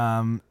Yeah.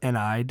 and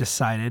I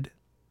decided,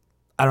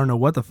 I don't know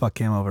what the fuck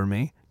came over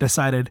me,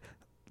 decided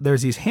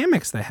there's these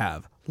hammocks they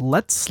have.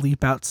 Let's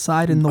sleep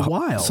outside in the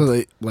wild.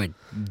 So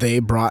they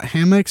brought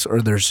hammocks,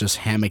 or there's just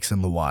hammocks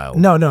in the wild.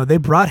 No, they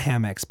brought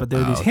hammocks, but there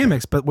were these okay.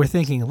 hammocks, but we're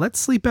thinking, let's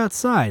sleep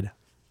outside,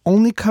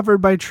 only covered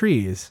by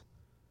trees.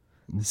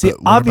 See, But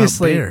what about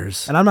obviously,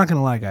 bears? and I'm not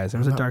gonna lie, guys, there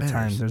was a What about dark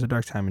time. bears? There was a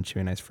dark time in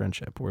Chewy and I's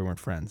friendship where we weren't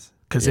friends.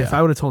 Because if Yeah.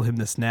 I would have told him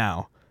this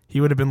now, he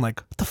would have been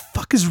like, "What the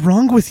fuck is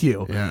wrong with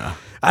you?" Yeah.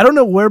 I don't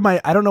know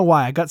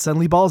why I got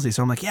suddenly ballsy.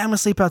 So I'm like, "Yeah, I'm gonna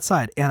sleep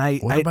outside."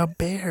 And What about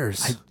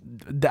bears?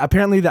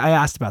 apparently I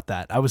asked about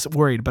that. I was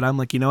worried, but I'm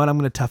like, you know what? I'm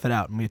gonna tough it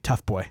out. I'm gonna be a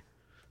tough boy.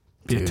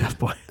 Be a Dude. tough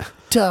boy.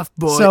 Tough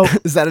boy. So-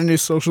 is that a new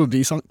Social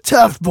D song?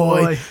 Tough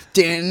boy. Boy.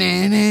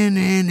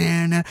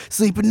 Da-na-na-na-na-na.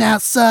 Sleeping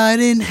outside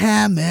in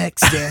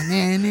hammocks.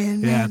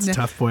 Yeah, it's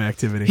tough boy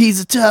activity. He's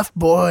a tough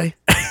boy.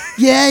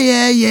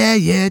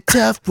 Yeah.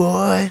 Tough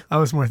boy. I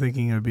was more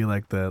thinking it would be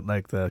like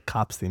the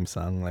cops theme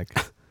song, like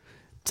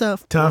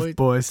Tough tough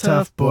boys,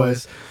 tough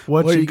boys.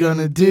 What What you you gonna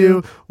gonna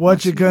do? do?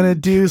 What you gonna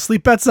do?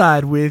 Sleep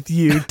outside with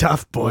you,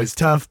 tough boys,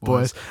 tough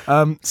boys.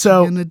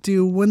 So gonna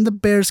do when the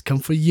bears come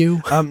for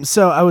you.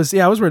 So I was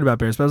worried about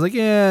bears, but I was like,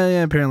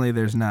 yeah. Apparently,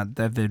 there's not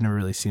that they've never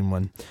really seen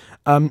one.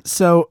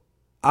 So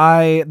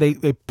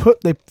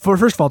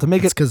first of all to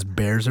make It's it because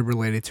bears are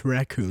related to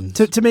raccoons,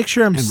 to make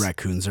sure and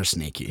raccoons are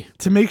sneaky.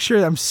 to make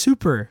sure I'm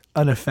super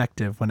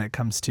ineffective when it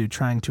comes to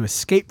trying to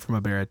escape from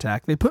a bear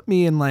attack. They put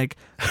me in like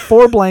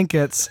 4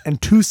 blankets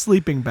and 2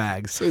 sleeping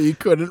bags. So you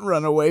couldn't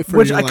run away from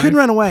Which your I couldn't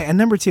life? run away. And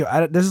number 2,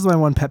 this is my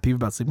one pet peeve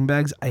about sleeping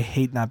bags. I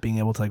hate not being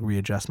able to like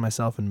readjust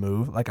myself and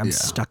move. Like I'm Yeah.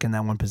 stuck in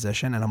that one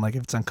position, and I'm like,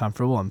 if it's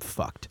uncomfortable, I'm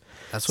fucked.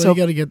 That's why So- you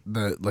got to get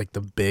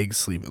the big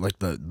sleep, like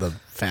the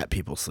fat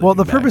people sleeping. Well,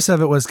 the bag. purpose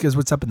of it was because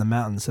what's up in the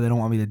mountains, so they don't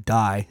want me to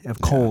die of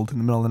cold in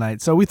the middle of the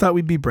night. So we thought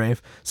we'd be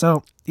brave.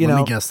 So Let know,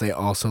 me guess, they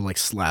also like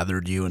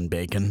slathered you in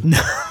bacon. No,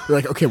 they're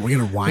like, okay, we're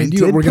gonna they wind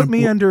you. did We're put gonna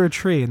me under a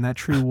tree, and that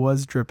tree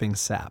was dripping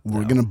sap.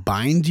 we're though. gonna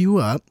bind you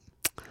up.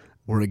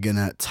 We're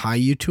gonna tie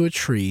you to a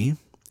tree,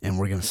 and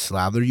we're gonna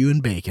slather you in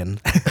bacon.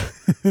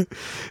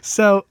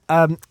 So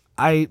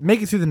I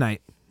make it through the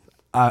night.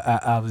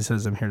 Obviously,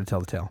 says I'm here to tell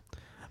the tale.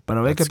 But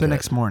I wake That's up the good.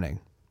 next morning,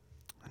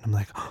 and I'm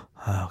like,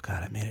 oh,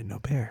 God, I made it. No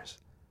bears.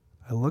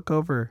 I look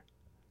over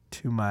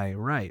to my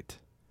right,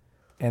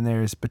 and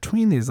there's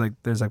between these, like,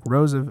 there's like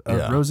rows of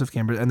Yeah. rows of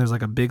campers, and there's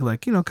like a big,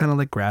 like, you know, kind of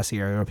like grassy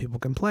area where people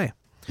can play.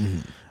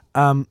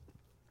 Mhm.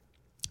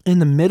 In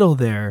the middle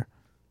there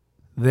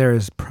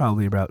is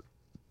probably about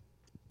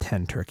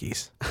 10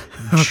 turkeys.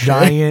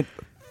 Giant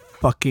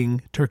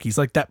fucking turkeys.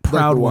 Like that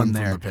proud Like the one from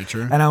there. the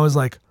picture. And I was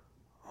like,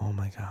 oh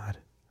my God,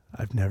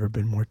 I've never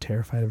been more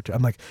terrified of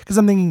I'm like, because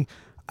I'm thinking,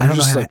 I don't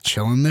know just how like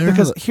chilling there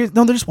because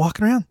they're just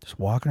walking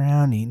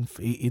around,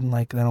 eating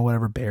like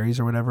whatever berries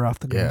or whatever off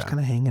the ground, just kind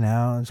of hanging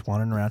out and just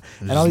wandering around.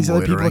 And all these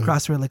other people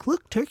across the road are like,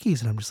 look,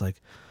 turkeys, and I'm just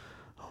like,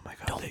 oh my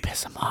god, Don't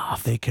piss them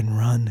off. they can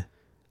run.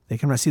 They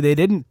can run. See, they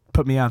didn't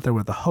put me out there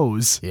with a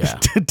hose Yeah.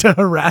 to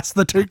harass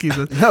the turkeys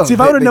with. No, See, if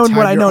I would have they known tied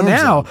what I your know arms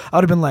now, up. I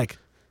would have been like,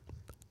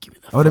 Give me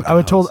the I would have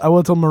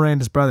hose. told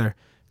Miranda's brother,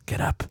 get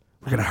up.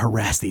 We're gonna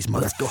harass these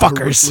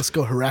motherfuckers. Let's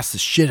go harass the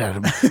shit out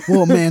of them.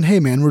 Well, man, hey,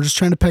 man, we're just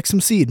trying to peck some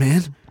seed,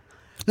 man.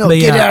 No, But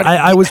get yeah, out.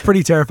 I was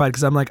pretty terrified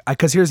because I'm like,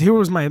 because here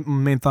was my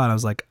main thought. I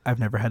was like, I've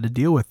never had to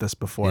deal with this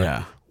before.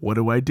 Yeah. What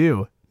do I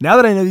do? Now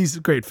that I know these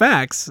great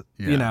facts,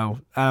 Yeah.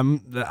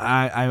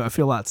 I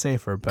feel a lot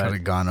safer. Could But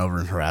have gone over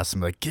and harassed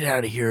him, like, get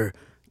out of here,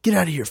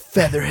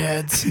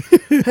 featherheads.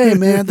 Hey,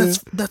 man,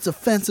 that's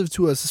offensive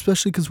to us,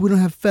 especially because we don't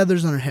have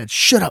feathers on our head.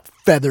 Shut up,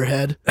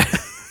 featherhead.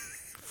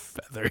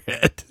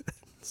 featherhead.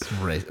 It's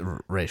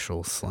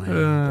racial slang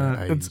that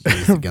I it's-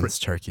 use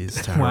against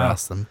turkeys to Wow.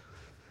 harass them.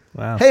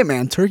 Wow. Hey,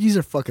 man, turkeys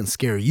are fucking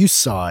scary. You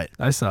saw it.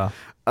 I saw.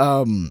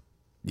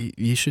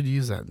 You should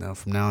use that now.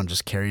 From now on,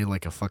 just carry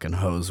like a fucking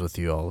hose with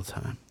you all the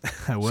time.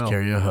 I will. Just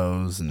carry a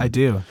hose. And, I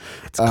do.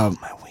 It's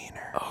called my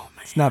wiener. Oh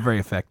man. It's not very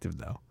effective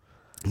though.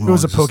 If it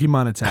was a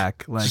Pokemon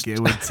attack, like it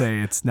would say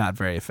it's not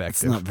very It's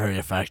effective. not very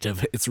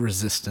effective. It's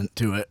resistant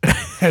to it.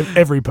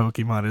 Every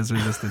Pokemon is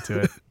resistant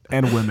to it,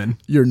 and women.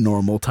 You're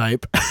normal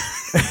type.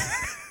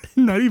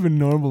 Not even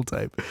normal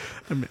type.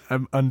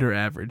 I'm under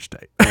average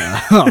type.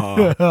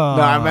 No,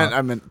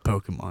 I meant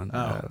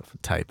Pokemon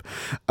type.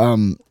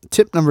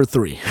 Tip number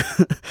 3: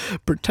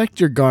 protect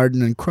your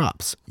garden and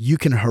crops. You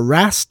can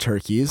harass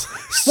turkeys.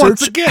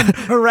 Once again,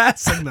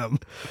 harassing them.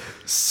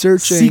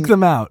 Seek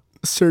them out.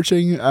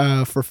 Searching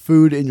for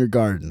food in your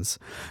gardens.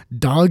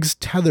 Dogs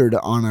tethered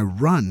on a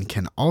run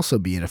can also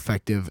be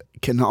effective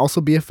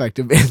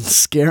in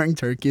scaring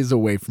turkeys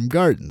away from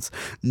gardens.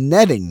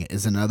 Netting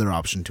is another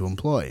option to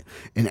employ.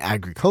 In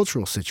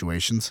agricultural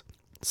situations,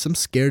 some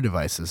scare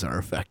devices are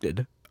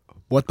affected.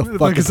 What the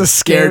fuck is a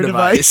scare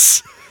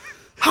device?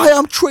 Hi,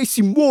 I'm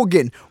Tracy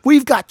Morgan.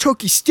 We've got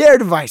turkey scare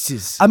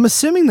devices. I'm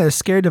assuming that a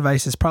scare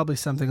device is probably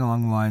something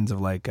along the lines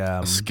of like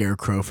A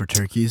scarecrow for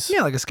turkeys?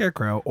 yeah, like a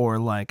scarecrow, or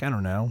like I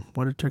don't know,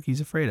 what are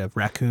turkeys afraid of?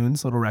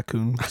 Raccoons, little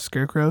raccoon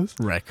scarecrows.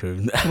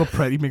 Raccoon.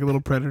 You make a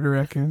little predator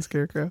raccoon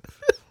scarecrow.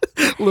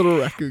 Little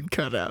raccoon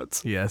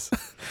cutouts. Yes,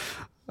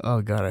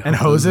 Oh, God. I and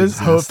hope those hoses,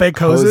 exist. fake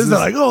hoses. They're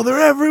like, oh, they're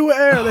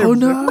everywhere. Oh,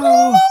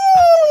 no.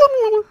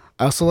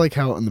 I also like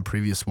how in the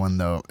previous one,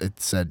 though, it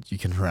said you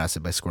can harass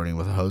it by squirting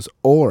with a hose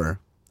or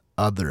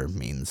other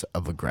means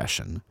of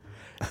aggression.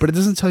 But it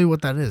doesn't tell you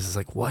what that is. It's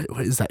like, what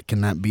is that?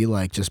 Can that be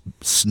like just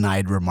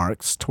snide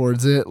remarks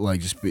towards it?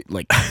 Like just be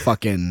like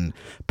fucking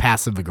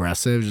passive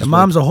aggressive? The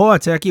mom's a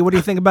whore, Turkey. What do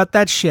you think about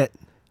that shit?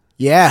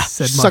 yeah,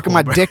 said she's Mark sucking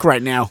my Wahlberg. dick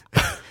right now.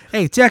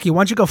 Hey, Turkey,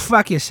 why don't you go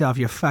fuck yourself,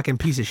 you fucking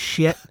piece of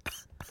shit?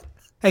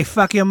 Hey,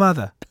 fuck your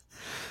mother.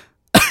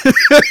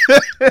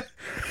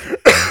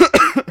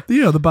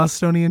 You know, the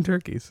Bostonian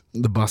turkeys.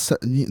 The bus.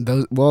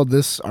 Well,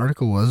 this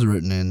article was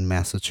written in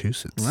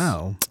Massachusetts.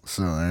 Wow.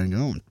 So there you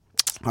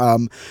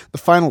go. The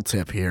final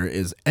tip here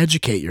is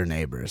educate your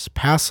neighbors.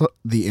 Pass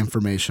the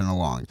information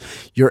along.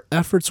 Your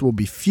efforts will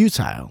be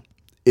futile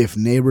if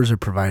neighbors are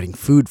providing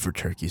food for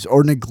turkeys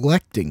or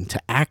neglecting to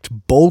act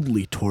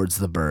boldly towards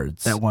the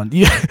birds. That one.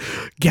 Yeah.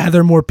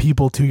 Gather more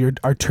people to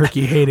our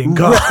turkey hating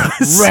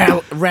cause.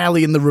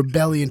 Rally in the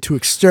rebellion to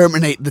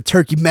exterminate the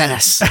turkey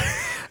menace.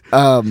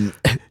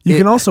 You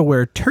can also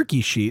wear turkey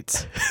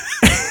sheets.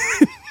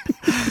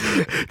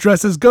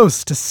 Dress as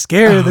ghosts to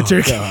scare the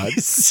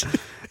turkeys.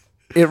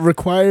 It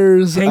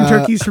requires Hang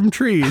turkeys from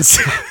trees.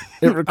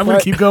 I'm going to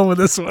keep going with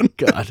this one.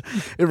 God.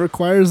 It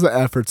requires the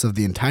efforts of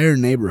the entire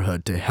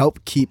neighborhood to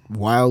help keep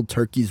wild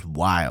turkeys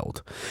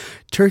wild.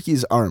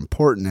 Turkeys are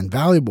important and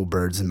valuable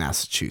birds in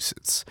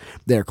Massachusetts.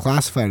 They are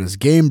classified as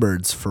game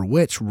birds for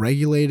which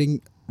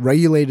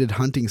regulated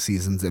hunting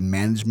seasons and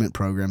management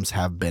programs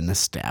have been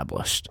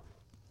established.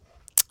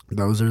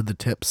 Those are the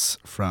tips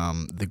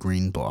from the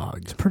Green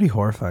Blog. Pretty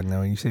horrifying though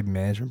when you say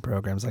management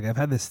programs. Like I've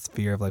had this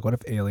fear of like, what if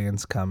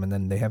aliens come and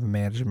then they have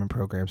management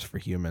programs for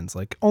humans?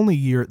 Like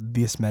only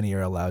this many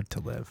are allowed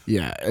to live.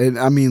 Yeah, and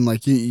I mean,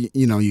 like you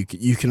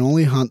can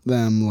only hunt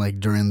them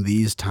like during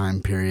these time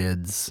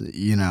periods.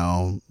 You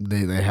know,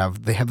 they have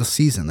a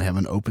season. They have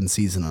an open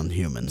season on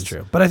humans.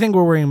 True, but I think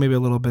we're worrying maybe a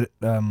little bit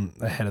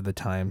ahead of the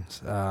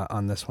times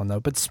on this one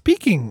though. But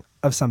speaking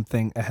of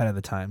something ahead of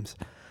the times,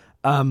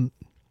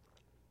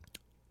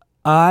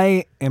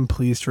 I am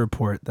pleased to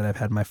report that I've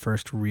had my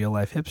first real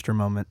life hipster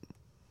moment,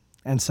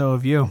 and so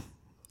have you.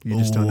 You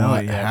just don't know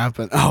What it yet.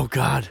 happened? Oh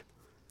God,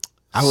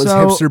 I was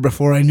So- hipster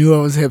before I knew I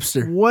was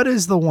hipster. What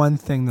is the one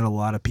thing that a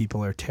lot of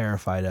people are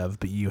terrified of,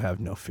 but you have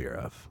no fear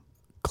of?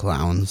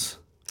 Clowns.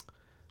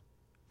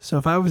 So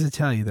if I was to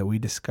tell you that we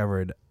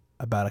discovered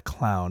about a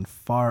clown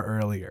far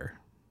earlier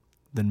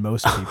than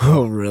most people,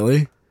 Oh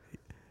really?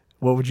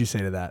 what would you say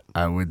to that?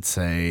 I would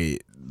say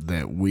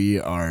that we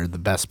are the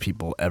best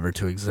people ever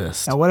to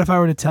exist. Now, what if I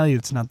were to tell you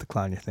it's not the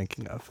clown you're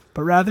thinking of,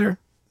 but rather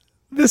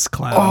This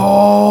clown.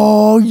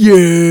 Oh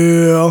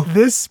yeah.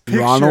 This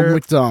picture. Ronald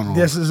McDonald.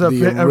 This is The a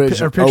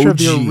picture of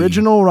the OG.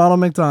 original Ronald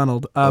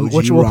McDonald, OG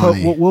which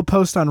Ronnie. we'll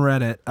post on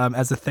Reddit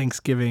as a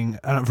Thanksgiving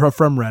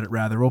from Reddit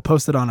rather. We'll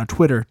post it on a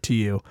Twitter to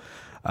you,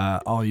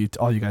 all you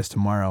guys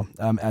tomorrow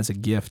as a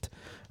gift.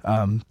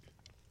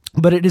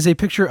 But it is a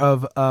picture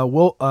of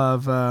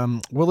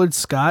Willard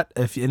Scott.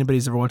 If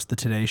anybody's ever watched the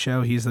Today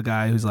Show, he's the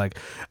guy who's like,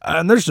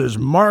 and this is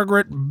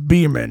Margaret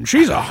Beeman.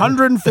 She's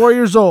 104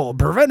 years old.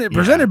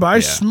 Presented by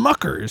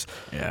Smuckers.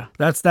 Yeah.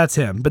 That's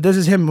him. But this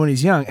is him when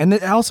he's young, and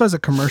it also has a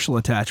commercial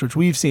attached, which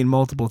we've seen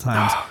multiple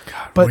times. Oh,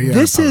 God. But We gotta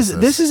this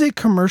post is a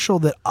commercial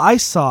that I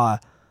saw.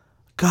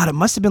 God, it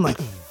must have been like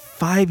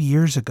 5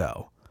 years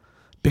ago,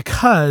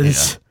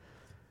 because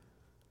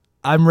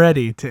I'm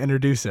ready to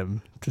introduce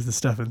him to the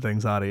Stuff and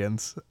Things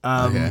audience.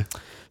 Okay.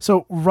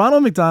 So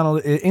Ronald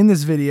McDonald in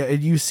this video,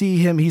 you see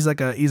him. He's like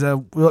put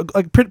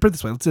it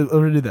this way. Let's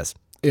do this.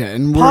 Yeah,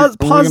 and Pause-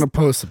 we're pause- gonna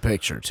post a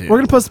picture too. We're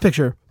gonna post the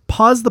picture.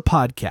 Pause the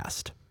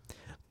podcast.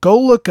 Go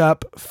look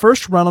up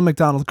first Ronald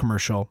McDonald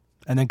commercial,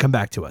 and then come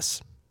back to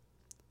us.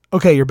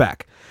 Okay, you're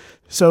back.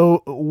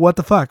 So what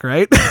the fuck,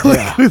 right?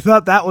 Yeah. We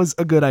thought that was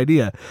a good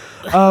idea.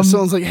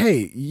 Someone's like,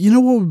 hey, you know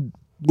what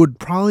would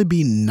probably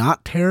be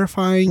not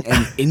terrifying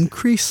and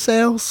increase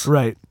sales?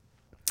 Right.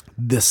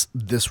 This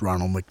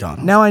Ronald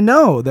McDonald. Now I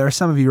know there are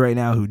some of you right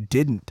now who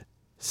didn't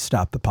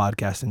stop the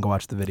podcast and go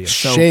watch the video.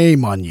 So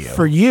Shame on you.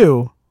 for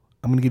you,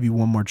 I'm going to give you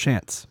one more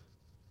chance.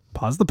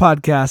 Pause the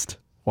podcast,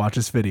 watch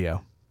this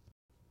video.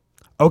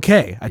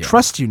 Okay, I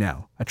trust you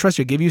now. I trust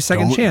you. I give you a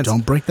second chance.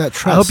 Don't break that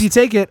trust. I hope you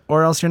take it,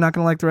 or else you're not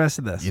going to like the rest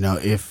of this. You know,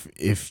 if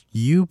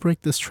you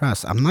break this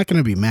trust, I'm not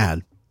gonna be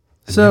mad.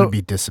 I'm So- gonna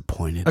be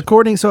disappointed.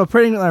 Apparently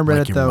on Reddit,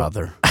 Like your though,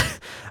 mother.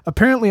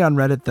 apparently on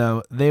Reddit,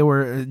 though, they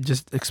were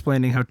just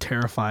explaining how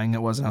terrifying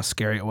it was and how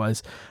scary it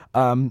was.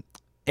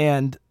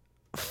 And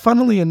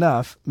funnily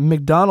enough,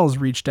 McDonald's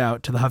reached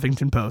out to the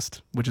Huffington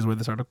Post, which is where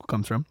this article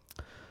comes from,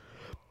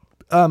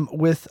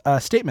 with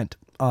a statement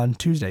on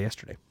Tuesday,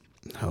 yesterday.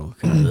 Oh,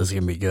 God, this is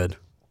gonna be good.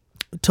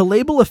 To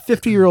label a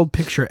 50-year-old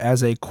picture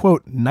as a,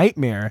 quote,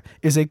 nightmare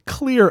is a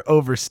clear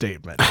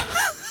overstatement.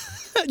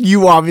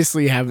 You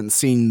obviously haven't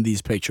seen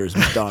these pictures,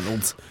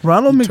 McDonald's.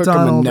 Ronald You took 'em and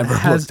McDonald never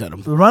has looked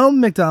at 'em. Ronald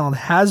McDonald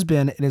has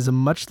been and is a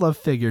much-loved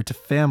figure to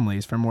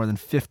families for more than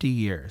 50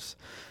 years.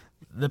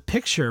 The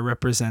picture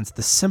represents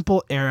the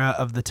simple era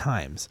of the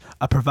times.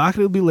 A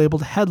provocatively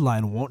labeled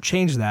headline won't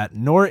change that,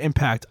 nor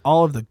impact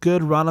all of the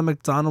good Ronald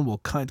McDonald will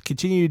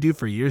continue to do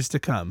for years to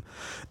come.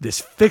 This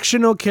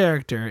fictional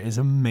character is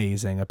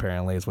amazing,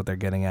 apparently, is what they're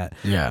getting at.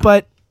 Yeah.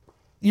 But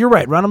you're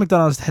right. Ronald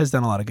McDonald has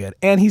done a lot of good.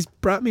 And he's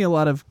brought me a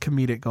lot of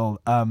comedic gold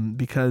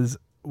because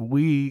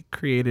we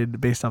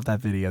created, based off that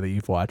video that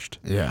you've watched,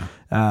 Yeah.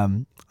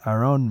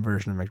 our own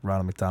version of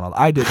Ronald McDonald.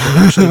 I did,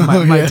 actually,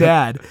 my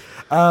dad.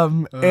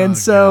 And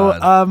so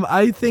God.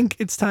 I think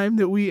it's time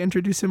that we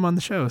introduce him on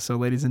the show. So,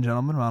 ladies and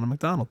gentlemen, Ronald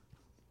McDonald.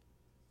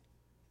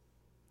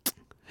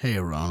 Hey,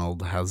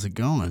 Ronald, how's it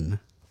going?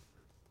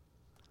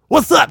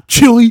 What's up,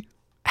 Chili?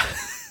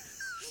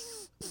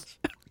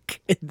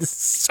 It's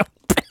so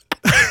bad.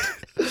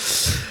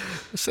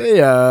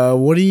 Say,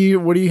 what do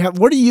you have?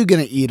 What are you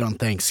gonna eat on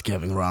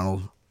Thanksgiving,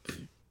 Ronald?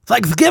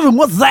 Thanksgiving,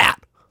 what's that?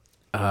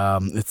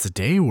 It's a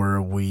day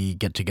where we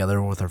get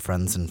together with our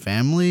friends and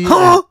family.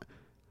 Huh?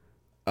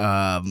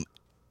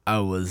 I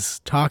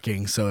was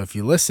talking, so if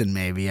you listen,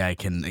 maybe I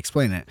can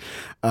explain it.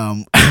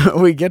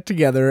 We get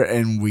together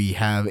and we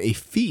have a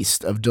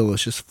feast of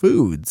delicious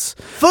foods.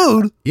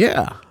 Food?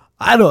 Yeah.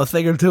 I know a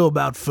thing or two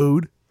about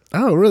food.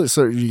 Oh, really?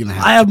 So you're gonna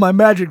have? I have my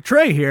magic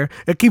tray here.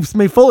 It keeps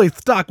me fully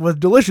stocked with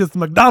delicious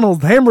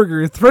McDonald's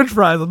hamburgers, French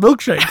fries, and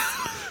milkshakes.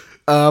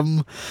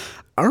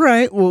 All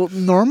right. Well,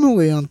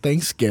 normally on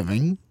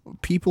Thanksgiving,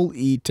 people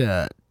eat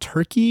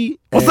turkey.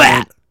 What's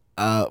and,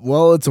 that?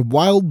 Well, it's a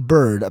wild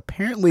bird.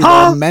 Apparently,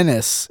 Huh? they're a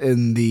menace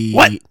in the.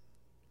 What?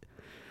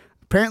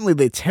 Apparently,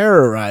 they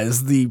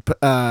terrorize the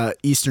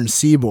eastern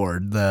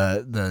seaboard,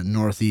 the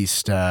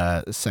northeast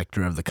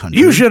sector of the country.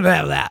 You should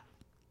have that.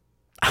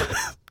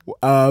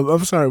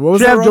 I'm sorry. What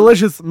was You that? have Ron?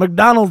 delicious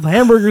McDonald's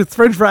hamburgers,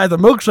 French fries,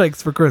 and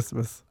milkshakes for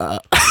Christmas.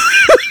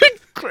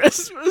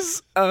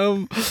 Christmas.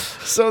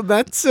 So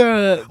that's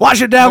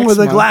Wash it down Next with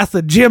a month. glass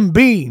of Jim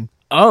Beam.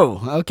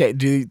 Oh, okay.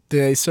 Do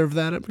they serve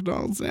that at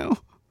McDonald's now?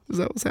 Is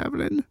that what's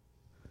happening?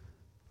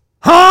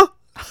 Huh?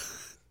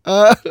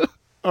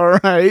 All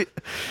right.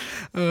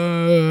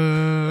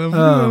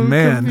 Oh,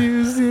 man.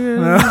 Confused here.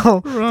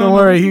 No, don't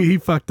worry. He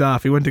fucked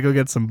off. He went to go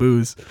get some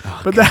booze.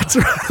 But that's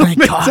Ronald Thank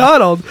God.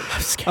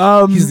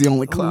 McDonald. He's the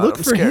only clown Look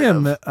I'm for scared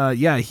him. of.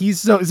 Yeah, he's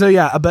so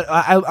yeah. But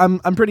I'm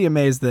pretty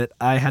amazed that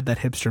I had that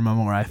hipster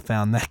moment where I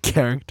found that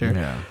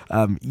character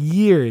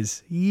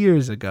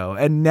years ago,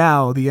 and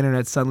now the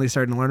internet's suddenly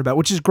starting to learn about,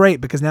 which is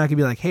great because now I can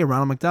be like, hey,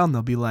 Ronald McDonald.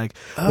 They'll be like,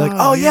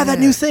 oh yeah, that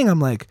new thing. I'm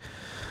like,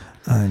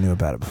 I knew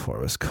about it before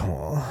it was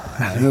cool.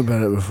 I knew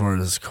about it before it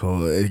was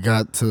cool. It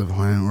got to the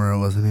point where it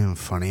wasn't even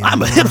funny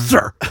I'm a anymore.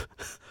 hipster.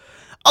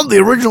 I'm the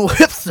original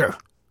hipster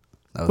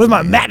That was with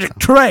my me. magic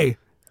tray,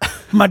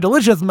 my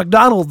delicious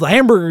McDonald's, the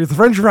hamburgers, the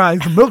French fries,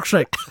 the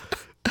milkshake.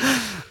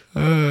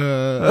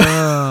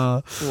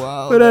 Wow.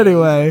 But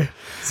anyway,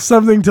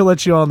 something to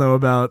let you all know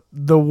about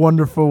the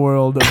wonderful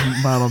world of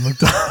Ronald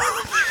McDonald.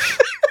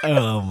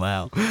 Oh,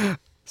 wow.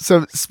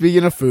 So,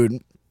 speaking of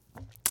food,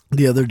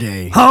 the other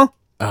day... Huh?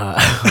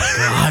 Oh,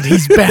 God,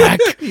 he's back.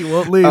 He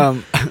won't leave.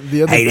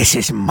 The other Hey, this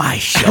is my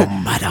show,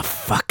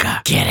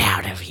 motherfucker. Get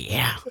out of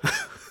here.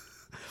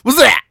 What's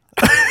that?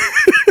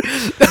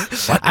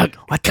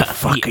 What the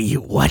fuck are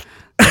you? What?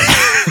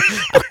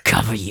 I'll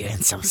cover you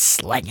in some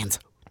slingings.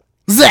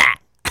 What's that?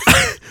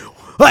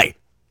 Hey,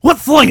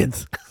 what's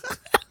slingings?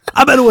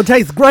 I bet it would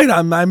taste great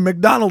on my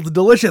McDonald's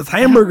delicious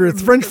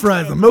hamburgers, French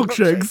fries, and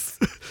milkshakes.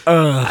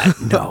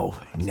 No.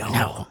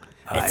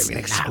 I have an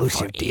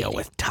exclusive deal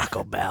with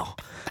Taco Bell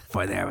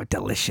for their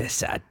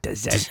delicious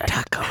dessert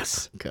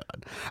tacos. God.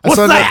 What's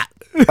that?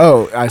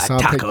 I saw a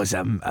pic- Taco's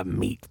a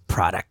meat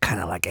product,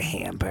 kind of like a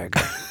hamburger.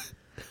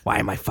 Why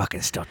am I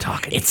fucking still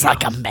talking? It's Oh.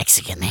 like a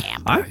Mexican I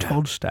hamburger.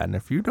 told Stan,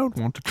 if you don't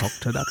want to talk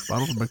to that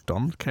Ronald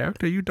McDonald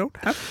character, you don't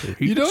have to.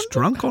 He You gets don't?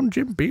 drunk on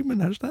Jim Beam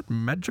and has that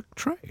magic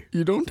tray.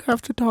 You don't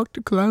have to talk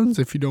to clowns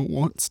if you don't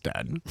want,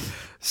 Stan.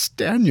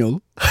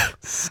 Staniel.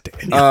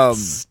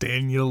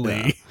 Staniel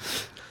Lee.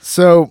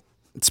 So,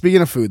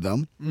 speaking of food,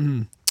 though,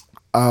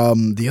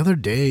 the other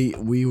day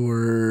we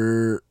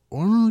were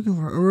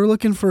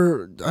looking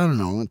for I don't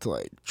know, went to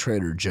like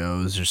Trader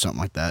Joe's or something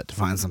like that to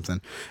find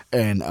something,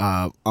 and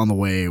on the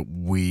way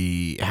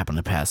we happened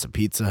to pass a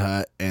Pizza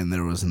Hut, and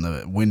there was in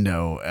the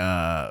window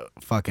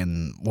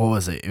fucking what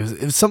was it? It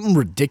was something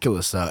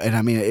ridiculous though, and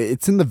I mean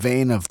it's in the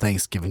vein of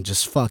Thanksgiving,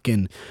 just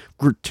fucking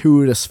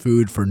gratuitous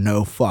food for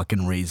no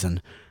fucking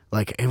reason.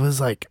 Like it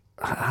was like.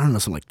 I don't know,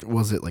 something like,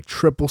 was it like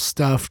triple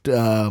stuffed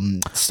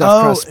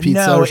crust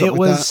pizza no, or something it like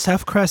was that?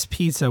 stuffed crust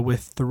pizza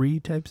with 3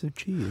 types of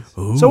cheese.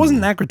 Ooh. So it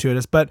wasn't that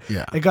gratuitous, but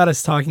Yeah. it got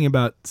us talking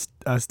about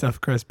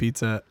stuffed crust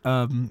pizza.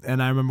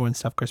 And I remember when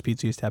stuffed crust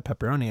pizza used to have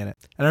pepperoni in it.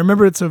 And I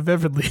remember it so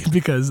vividly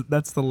because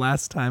that's the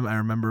last time I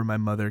remember my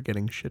mother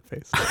getting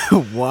shit-faced.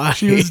 Why?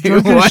 She was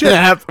drunk as What shit.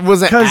 happened?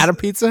 Was it 'Cause at a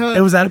Pizza Hut?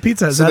 It was at a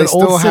Pizza Hut. So It they was at an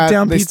still old had-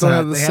 sit-down they Pizza still Hut.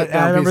 had the They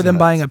sit-down I remember Pizza them Huts.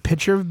 buying a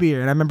pitcher of beer,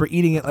 and I remember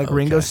eating it like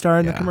Ringo Okay, Starr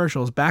in the yeah.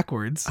 commercials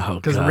backwards Oh,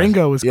 because God. Ringo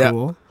was Yeah.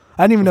 cool.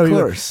 I didn't even know Of he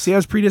was. course. See, I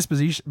was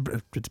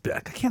I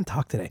can't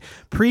talk today.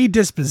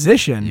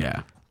 Predisposition.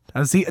 Yeah.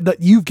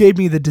 You gave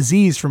me the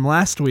disease from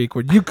last week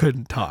when you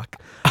couldn't talk.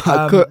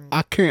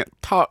 I can't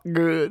talk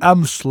good.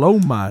 I'm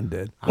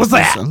slow-minded. What's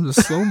that? I'm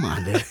just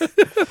slow-minded.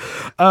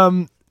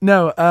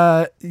 No,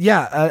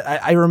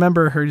 I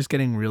remember her just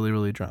getting really,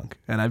 really drunk,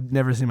 and I've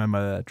never seen my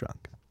mother that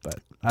drunk, but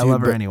I Dude,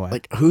 love her but, anyway.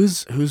 Like,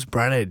 whose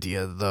bright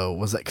idea though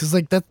was that? Because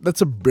like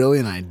that's a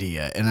brilliant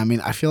idea, and I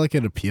mean I feel like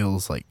it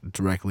appeals like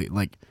directly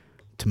like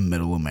to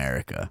Middle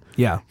America.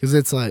 yeah. Because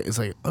it's like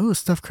oh,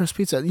 stuffed crust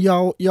pizza.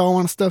 Y'all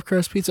want a stuffed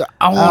crust pizza?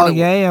 I want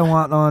it. I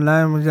want on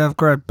them with stuffed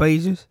crust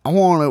pizzas. I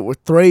want it with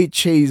 3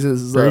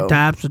 cheeses. Though.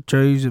 Types of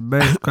cheese, the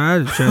best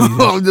kind of cheese.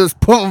 I'll just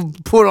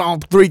put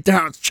on 3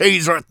 times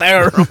cheese right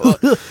there.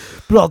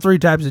 Put all 3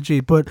 types of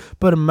cheese. Put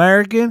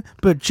American,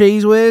 put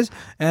Cheese Whiz,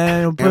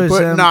 and put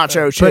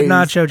nacho Put cheese.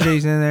 nacho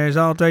cheese in there. It's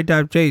all 3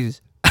 types of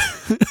cheeses.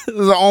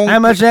 The only- How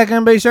much that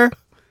can be, sir?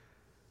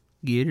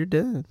 Get her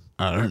done.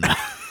 I don't know.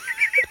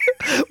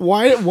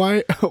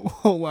 Why?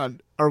 Hold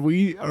on. Are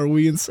we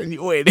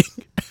insinuating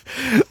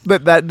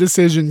that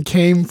decision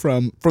came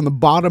from the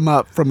bottom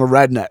up from a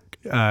redneck?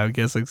 I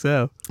guess like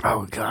so.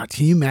 Oh God!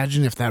 Can you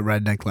imagine if that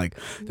redneck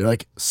they're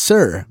like,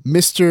 sir,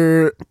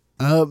 Mr.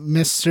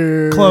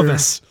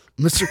 Clovis.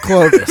 Mr.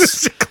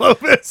 Clovis,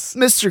 Clovis.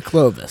 Mr.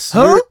 Clovis,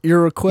 Huh?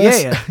 your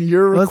request, Yeah.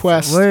 your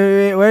request,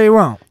 Where you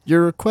want?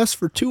 your request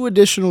for 2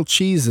 additional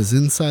cheeses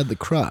inside the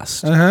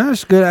crust.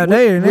 That's a good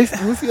idea, We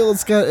feel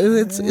it's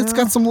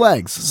got some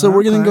legs, so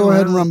we're gonna go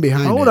ahead and run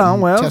behind it. Hold on,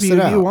 and well, test if it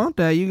you out. want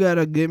that, you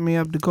gotta get me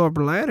up the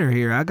corporate ladder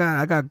here. I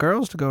got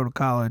girls to go to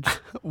college.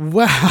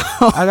 Wow.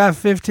 I got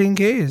 15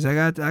 kids. I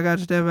got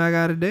stuff I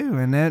gotta do,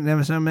 and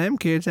then some of them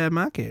kids have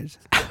my kids.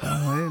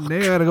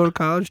 They gotta go to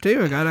college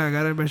too. I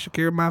gotta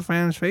secure my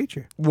family's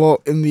future.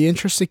 Well, in the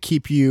interest to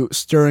keep you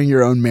stirring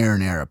your own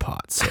marinara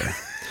pot, sir,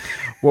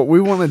 what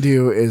we want to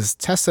do is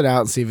test it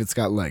out and see if it's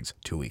got legs.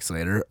 2 weeks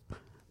later,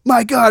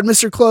 my God,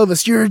 Mr.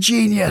 Clovis, you're a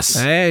genius.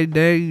 Hey,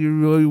 Dave,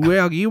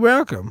 you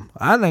welcome.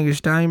 I think it's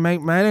time you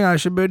make. I think I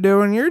should be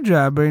doing your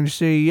job being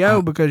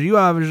CEO because you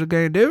obviously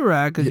can't do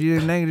right because you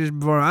didn't think it just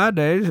before I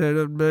did.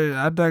 So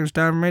I think it's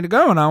time for me to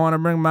go, and I want to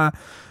bring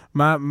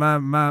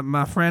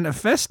my friend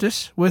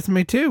Hephaestus with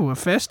me too.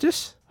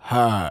 Hephaestus.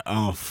 Hi,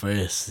 I'm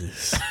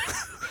Festus.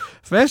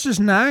 Festus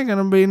and I are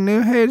gonna be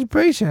new heads of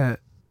Pizza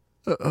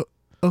Hut.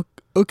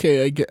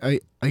 Okay,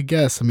 I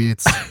guess. I mean,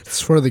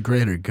 it's for the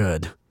greater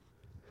good.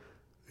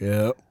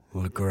 Yep,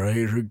 the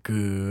greater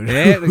good.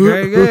 Yeah, the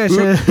great guys.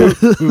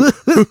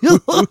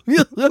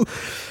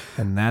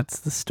 And that's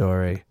the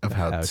story Of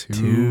how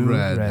two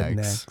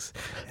rednecks.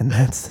 And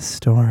that's the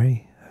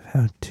story of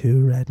how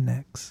 2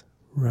 rednecks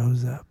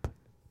rose up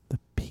the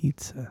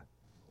pizza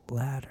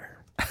ladder.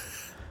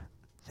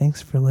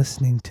 Thanks for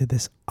listening to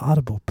this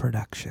Audible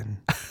production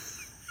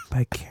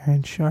by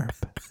Karen Sharp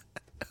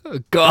Oh,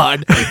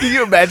 God. Can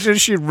you imagine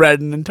if she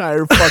read an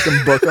entire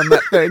fucking book on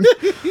that thing?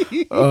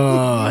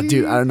 Oh,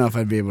 dude, I don't know if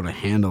I'd be able to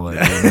handle it.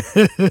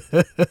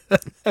 Dude.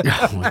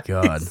 Oh, my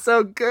God.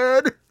 So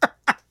good.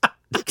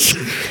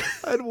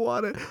 I'd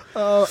want it.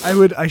 Oh, I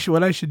would.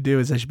 What I should do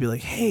is I should be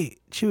like, hey,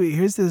 Chewy,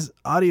 here's this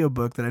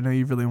audiobook that I know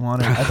you really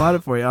wanted. I bought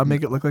it for you. I'll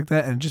make it look like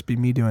that, and it'd just be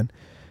me doing.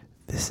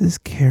 This is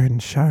Karen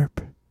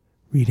Sharp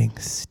reading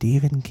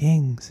Stephen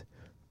King's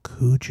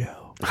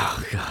Cujo.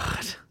 Oh,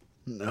 God.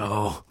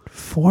 No.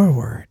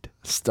 Forward.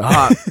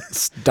 Stop.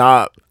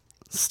 Stop.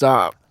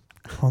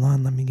 Hold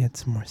on, let me get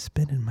some more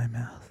spit in my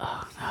mouth.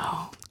 Oh,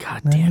 no.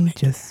 God Let damn me it.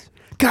 just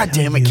God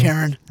tell damn it, you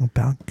Karen.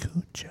 about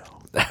Cujo.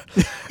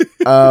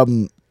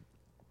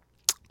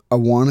 I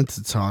wanted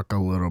to talk a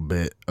little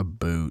bit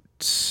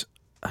about...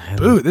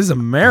 Boot, this is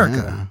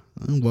America.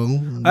 Yeah.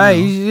 Well, Hey,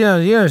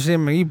 you see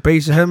me, you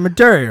piece of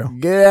material.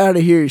 get out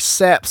of here, you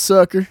sap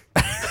sucker.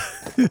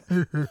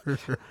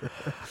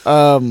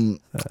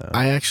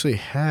 I actually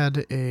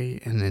had an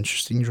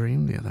interesting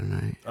dream the other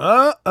night.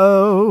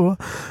 Uh-oh.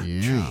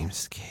 Yeah.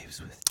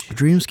 Dreamscapes with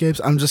Dreamscapes.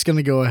 I'm just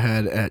gonna go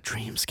ahead at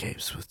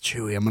Dreamscapes with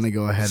Chewy. I'm gonna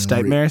go ahead and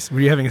Stipemares? Were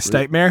you having a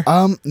stipemare?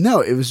 No,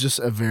 it was just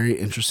a very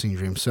interesting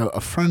dream. So a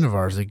friend of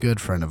ours, a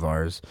good friend of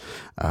ours,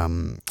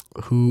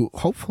 who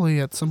hopefully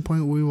at some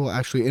point we will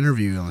actually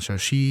interview on the show.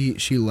 She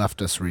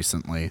left us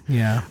recently.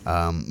 Yeah.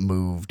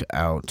 Moved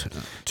out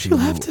to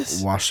left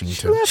us.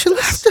 Washington. She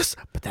left us.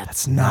 But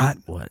that's not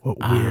what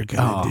we're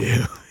gonna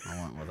do.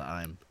 I went with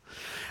I'm.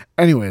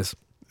 Anyways,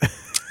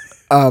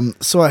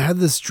 so I had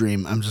this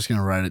dream. I'm just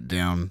gonna write it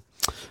down.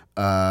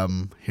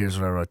 Here's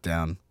what I wrote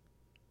down.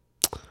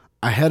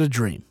 I had a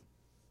dream.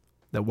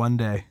 That one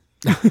day.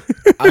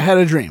 I had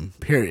a dream,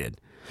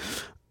 period.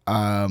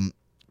 Dodge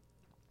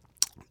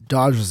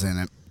was in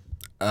it.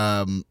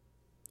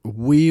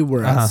 We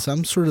were at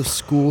some sort of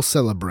school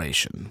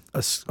celebration.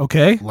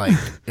 Okay. Like,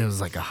 it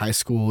was like a high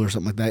school or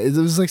something like that. It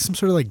was like some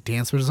sort of like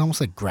dance, but it was almost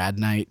like grad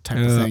night type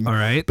of thing. All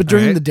right. But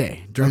during the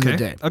day. the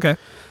day. Okay.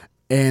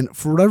 And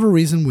for whatever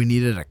reason, we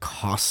needed a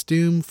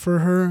costume for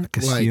her.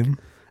 Costume? Like,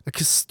 a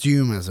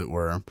costume, as it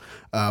were.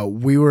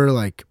 We were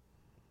like,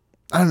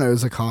 I don't know, it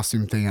was a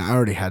costume thing. I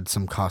already had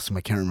some costume.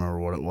 I can't remember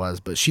what it was,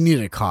 but she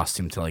needed a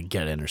costume to like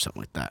get in or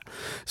something like that.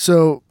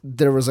 So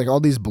there was like all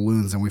these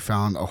balloons, and we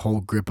found a whole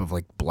grip of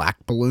like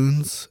black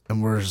balloons,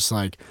 and we're just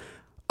like,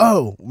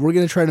 oh, we're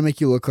gonna try to make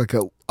you look like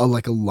a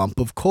lump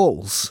of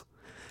coals.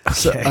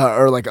 So,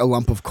 or like a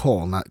lump of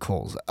coal, not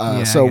coals.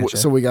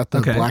 So we got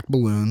the black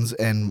balloons,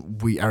 and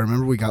I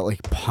remember we got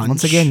like punch.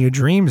 Once again, your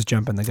dreams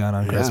jumping the gun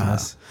on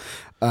Christmas.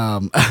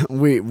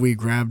 We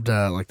grabbed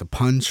like the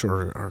punch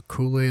or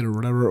Kool-Aid or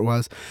whatever it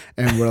was,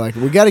 and we're like,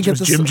 we got to get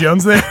this. Jim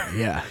Jones there?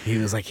 Yeah, he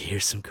was like,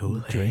 here's some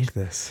Kool-Aid. Drink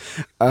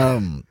this.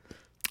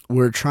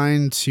 We're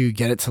trying to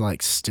get it to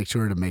like stick to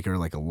her to make her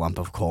like a lump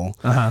of coal.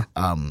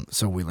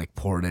 So we like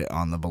poured it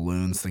on the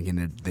balloons,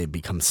 thinking they'd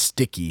become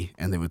sticky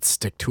and they would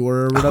stick to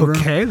her or whatever.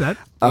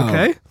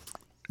 Okay.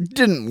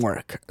 Didn't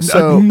work.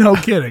 So no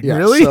kidding. yeah,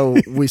 Really? So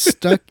we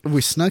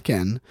snuck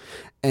in,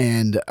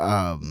 and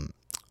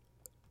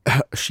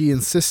she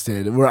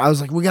insisted, where I was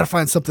like, we gotta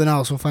find something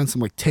else. We'll find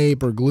some like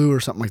tape or glue or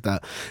something like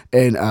that.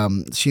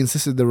 And she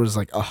insisted there was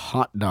like a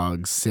hot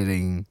dog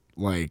sitting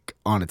like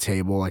on a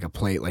table, like a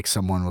plate, like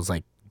someone was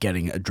like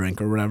getting a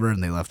drink or whatever,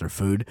 and they left their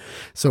food.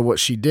 So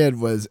what she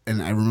did was,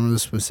 and I remember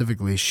this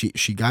specifically,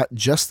 she got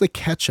just the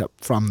ketchup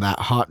from that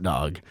hot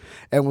dog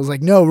and was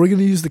like, no, we're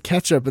gonna use the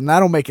ketchup and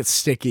that'll make it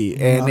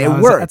sticky. And it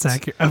worked. That's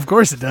accurate. Of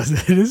course it does.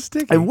 It is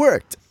sticky. It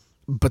worked.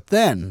 But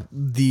then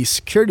the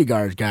security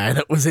guard guy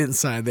that was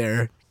inside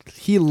there,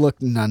 he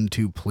looked none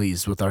too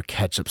pleased with our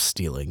ketchup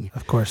stealing.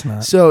 Of course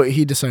not. So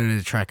he decided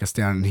to track us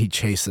down, and he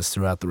chased us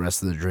throughout the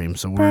rest of the dream.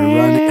 So we were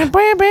running.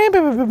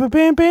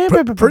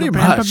 Pretty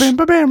much.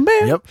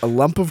 Yep. A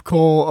lump of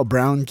coal, a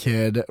brown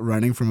kid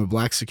running from a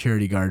black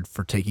security guard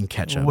for taking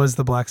ketchup. Was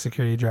the black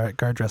security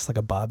guard dressed like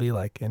a Bobby,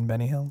 like in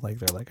Benny Hill? Like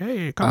they're like,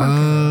 hey, come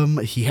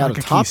on. He had like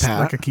a top hat.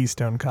 Like a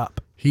Keystone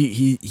Cop.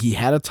 He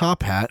had a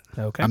top hat.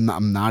 Okay.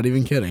 I'm not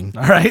even kidding.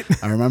 All right.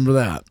 I remember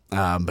that.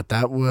 But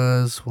that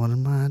was one of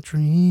my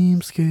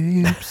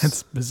dreamscapes.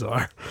 That's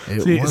bizarre.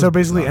 Was so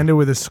basically bizarre. ended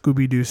with a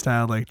Scooby-Doo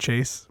style like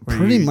chase. Where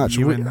Pretty much.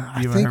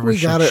 I think we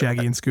got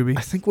Shaggy and Scooby.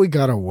 I think we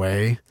got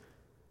away,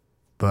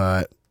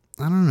 but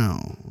I don't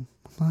know. I'm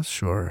not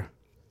sure.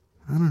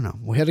 I don't know.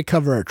 We had to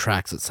cover our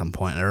tracks at some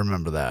point. I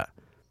remember that.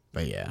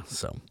 But yeah,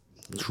 so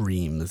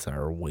dreams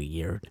are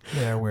weird.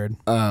 Yeah, weird.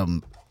 I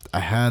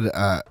had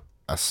a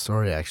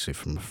story actually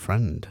from a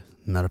friend,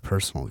 not a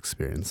personal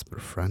experience, but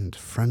a friend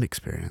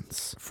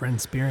experience. Friend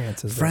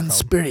experiences. Friend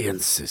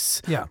experiences.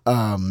 Yeah.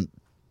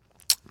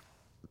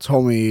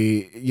 Told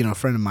me, a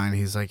friend of mine,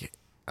 he's like,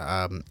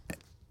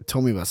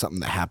 told me about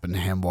something that happened to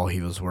him while he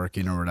was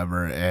working or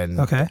whatever. And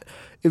okay.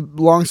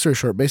 Long story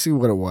short, basically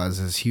what it was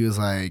is he was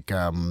like,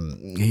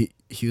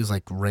 he was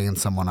like ringing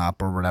someone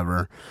up or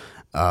whatever.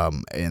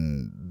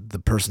 And the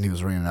person he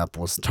was ringing up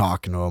was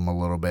talking to him a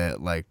little bit,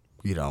 like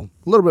a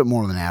little bit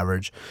more than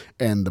average.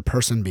 And the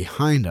person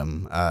behind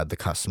him, the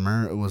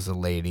customer, was a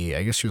lady.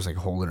 I guess she was like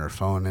holding her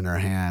phone in her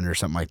hand or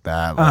something like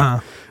that.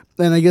 Like,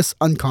 and I guess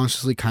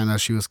unconsciously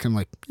she was kind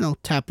of like,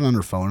 tapping on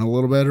her phone a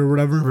little bit or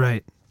whatever.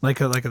 Right. Like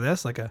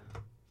a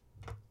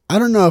I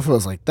don't know if it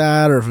was like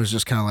that or if it was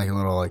just kind of like a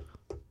little like,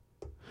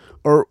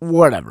 or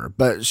whatever.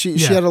 But she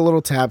had a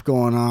little tap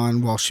going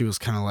on while she was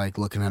kind of like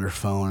looking at her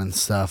phone and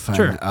stuff. And,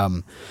 Sure.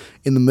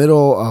 In the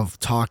middle of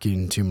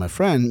talking to my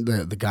friend,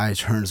 the guy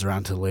turns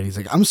around to the lady. He's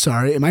like, "I'm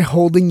sorry, am I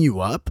holding you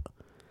up?"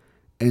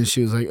 And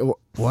she was like,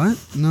 "What?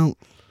 No,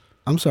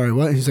 I'm sorry,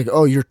 what?" And he's like,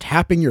 "Oh, you're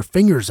tapping your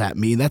fingers at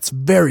me. That's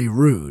very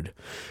rude."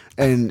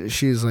 And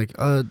she's like,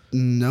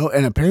 no.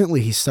 And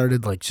apparently he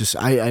started like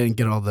I didn't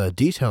get all the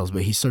details,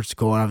 but he starts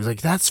going on. He's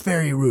like, "That's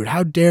very rude.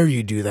 How dare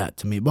you do that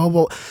to me?" Blah,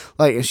 blah.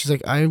 Like, and she's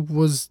like, "I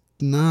was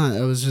not.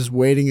 I was just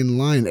waiting in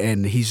line."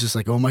 And he's just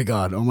like, oh my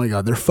God,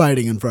 they're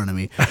fighting in front of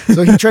me.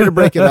 So he tried to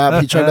break it up.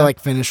 He tried to like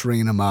finish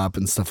ringing them up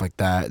and stuff like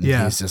that. And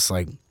he's just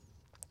like,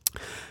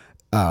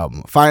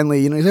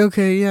 finally, he's like,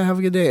 "Okay, yeah, have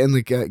a good day." And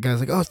the guy's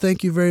like, "Oh,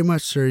 thank you very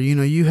much, sir.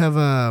 You have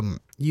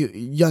you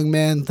young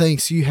man,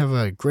 thanks. You have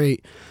a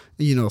great,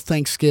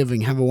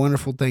 Thanksgiving. Have a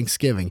wonderful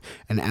Thanksgiving."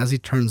 And as he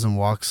turns and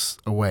walks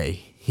away,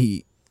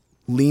 he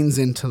leans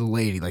into the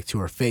lady, like to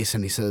her face,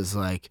 and he says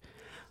like,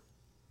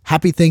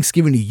 "Happy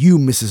Thanksgiving to you,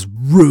 Mrs.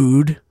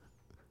 Rude,"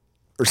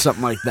 or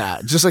something like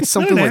that. Just like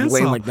something like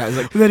lame like that. He's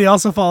like, and then he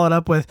also followed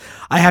up with,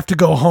 "I have to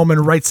go home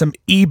and write some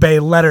eBay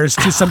letters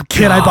to some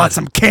kid I bought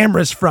some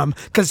cameras from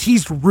because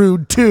he's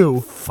rude too."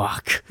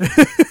 fuck.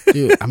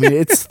 Dude, I mean,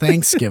 it's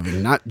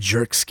Thanksgiving, not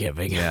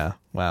Jerksgiving. Yeah.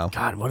 Wow.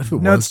 God, what if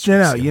it No, was?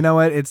 no. You know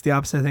what? It's the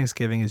opposite of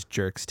Thanksgiving is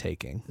jerks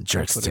taking.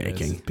 Jerks That's what it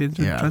is.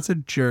 taking. Yeah. Bunch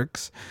of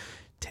jerks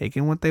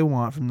taking what they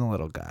want from the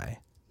little guy.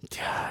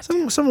 God.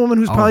 Some woman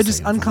who's All probably I'm just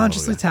saying from the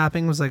unconsciously little guy.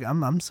 tapping was like,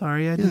 "I'm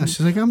sorry, I didn't." Yeah,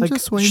 she's like, "I'm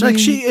just waiting." if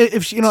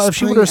she would have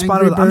playing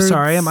responded with, Angry "I'm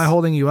sorry, Birds. am I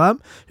holding you up?"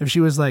 If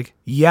she was like,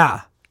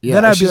 "Yeah," Yeah,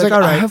 then I'd be she's like,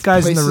 "All "I right, have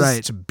guy's in the places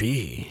right." to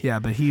be. Yeah,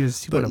 but he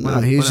was. But no,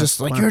 he's just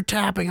like, "You're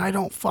tapping. I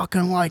don't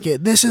fucking like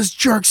it. This is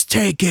jerks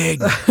taking.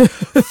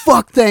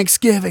 Fuck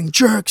Thanksgiving.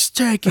 Jerks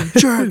taking.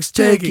 Jerks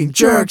taking.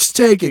 Jerks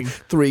taking."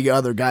 Three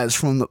other guys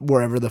from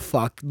wherever the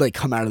fuck they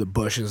come out of the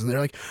bushes, and they're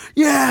like,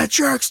 "Yeah,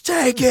 jerks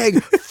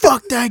taking.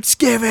 Fuck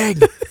Thanksgiving.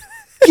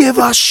 Give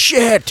us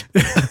shit.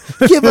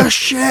 Give us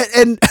shit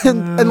and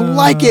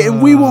like it,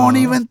 and we won't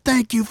even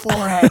thank you for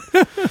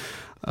it."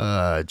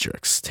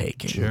 Jerks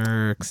taking.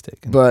 jerks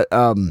taking. But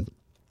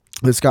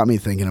this got me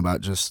thinking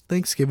about just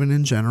Thanksgiving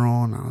in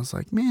general, and I was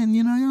like, man,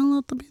 you got a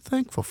lot to be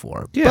thankful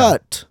for. Yeah.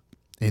 But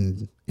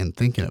in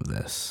thinking of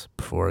this,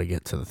 before I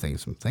get to the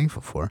things I'm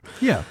thankful for,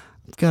 Yeah.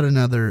 I've got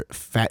another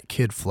fat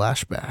kid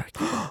flashback.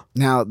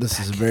 Now, this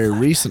is a very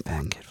recent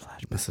one.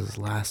 This is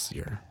last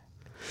year.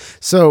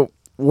 So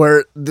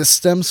where this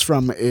stems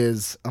from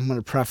is, I'm going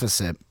to preface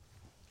it.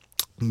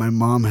 My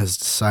mom has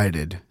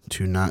decided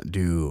to not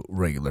do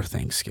regular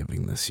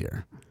Thanksgiving this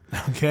year.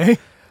 Okay.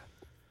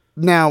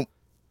 Now,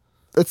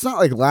 it's not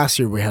like last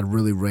year we had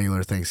really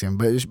regular Thanksgiving,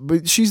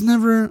 but she's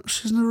never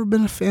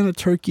been a fan of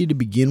turkey to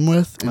begin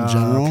with in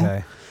general.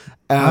 Okay.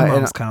 My And-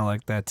 mom's kind of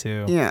like that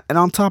too. yeah, and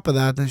on top of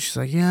that, then she's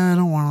like, "Yeah, I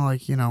don't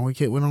want to we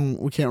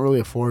can't really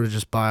afford to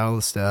just buy all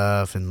the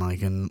stuff, and I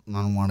don't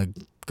want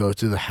to go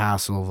through the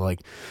hassle of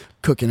like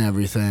cooking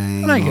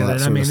everything." And I and all get that it. I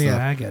sort of mean, stuff.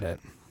 yeah, I get it.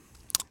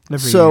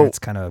 Every So- year it's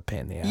kind of a pain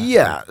in the ass.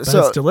 Yeah, But so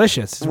it's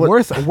delicious.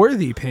 It's a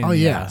worthy pain in the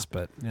yeah. ass,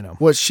 but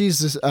What she's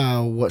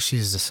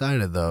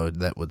decided though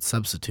that would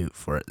substitute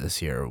for it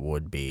this year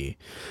would be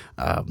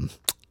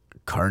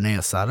carne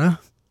asada.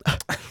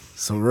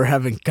 So we're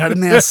having carne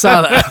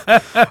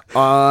asada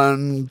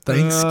on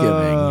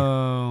Thanksgiving.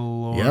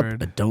 Oh, Lord.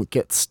 Yep, I don't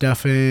get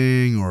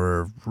stuffing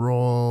or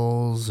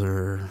rolls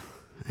or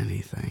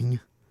anything.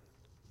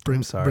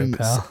 I'm sorry,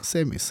 pal.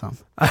 Save me some.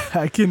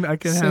 I can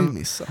Save have.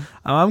 me some.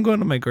 I'm going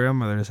to my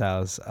grandmother's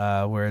house,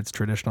 where it's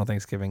traditional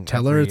Thanksgiving.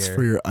 Tell her every it's year.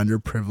 for your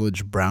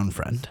underprivileged brown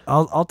friend.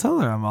 I'll tell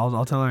her.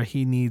 I'll tell her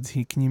can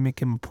you make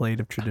him a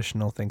plate of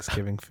traditional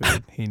Thanksgiving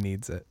food? He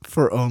needs it.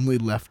 For only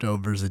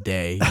leftovers a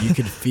day, you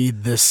can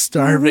feed this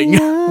starving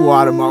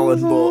Guatemalan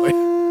boy.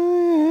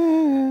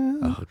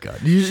 Oh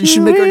God! You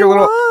should make like a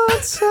little.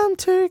 Want some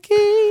turkey.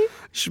 You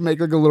should make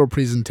like a little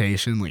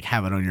presentation, like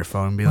have it on your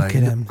phone, and be like,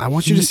 at him. "I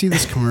want you to see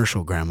this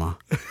commercial, Grandma."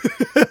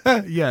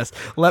 Yes,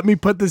 let me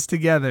put this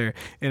together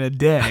in a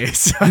day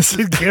so I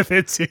can give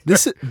it to.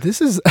 This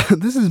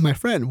is my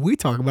friend. We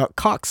talk about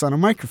cocks on a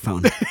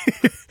microphone.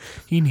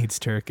 He needs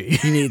turkey.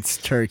 He needs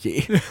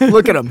turkey.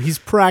 Look at him. He's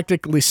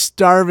practically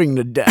starving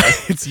to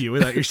death. It's you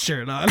without your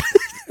shirt on.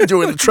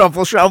 Doing the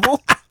truffle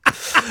shuffle.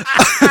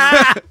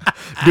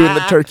 Doing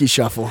the turkey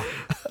shuffle.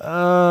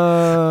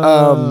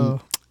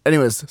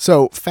 Anyways,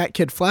 so fat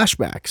kid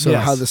flashback. So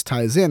Yes. how this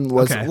ties in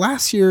was Okay.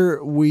 last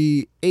year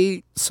we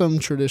ate some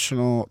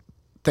traditional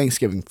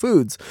Thanksgiving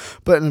foods,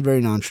 but in a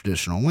very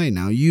non-traditional way.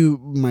 Now you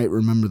might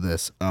remember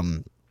this.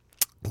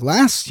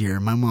 Last year,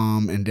 my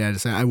mom and dad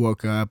said, I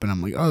woke up and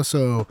I'm like, oh,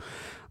 so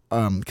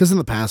because in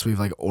the past we've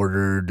like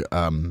ordered,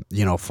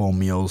 full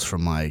meals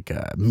from like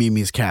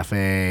Mimi's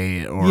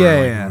Cafe or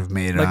we've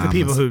made like the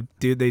people who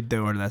they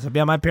order that stuff.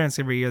 Yeah, my parents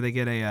every year they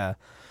get a.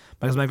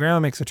 Because my grandma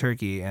makes a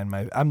turkey, and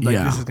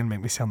this is gonna make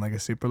me sound like a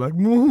super like,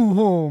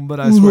 but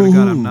I swear to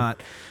God, I'm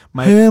not.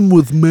 Ham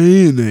with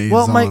mayonnaise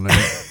on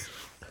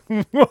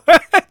it. What?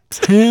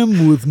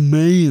 Ham with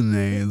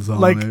mayonnaise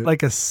on it.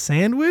 Like a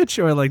sandwich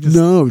or like just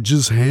no,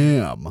 just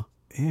ham.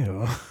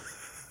 Ew.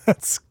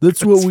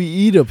 That's what we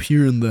eat up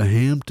here in the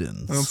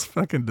Hamptons. That's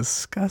fucking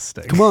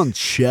disgusting. Come on,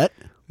 Chet.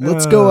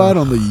 Let's go out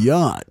on the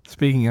yacht.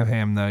 Speaking of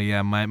ham, though,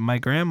 yeah, my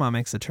grandma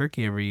makes a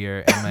turkey every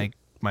year, and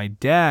my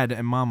dad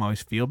and mom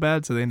always feel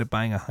bad, so they end up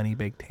buying a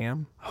honey-baked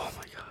ham. Oh,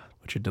 my God.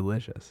 Which are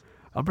delicious.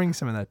 I'll bring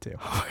some of that, too.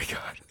 Oh, my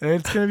God.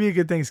 It's going to be a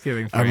good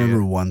Thanksgiving for you. I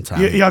remember one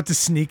time. You have to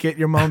sneak it.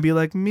 Your mom will be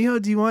like, Mio,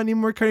 do you want any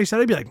more carne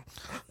asada? I'd be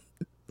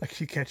like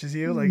she catches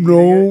you. Like,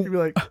 no. You'd be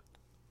like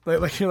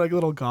you're like a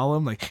little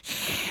Gollum. Like,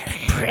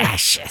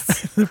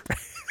 precious.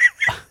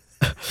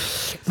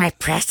 My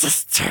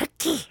precious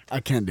turkey. I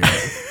can't do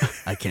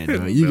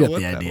it. You get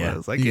the idea.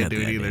 I can't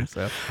do it either.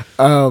 So.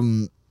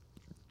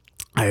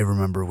 I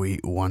remember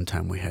one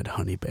time we had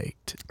honey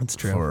baked. That's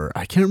true.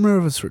 I can't remember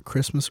if it was for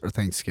Christmas or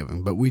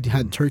Thanksgiving, but we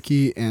had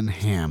turkey and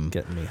ham.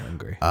 Getting me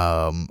hungry.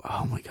 Oh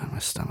my God, my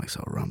stomach's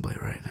all rumbly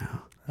right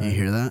now. You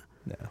hear that?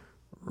 No.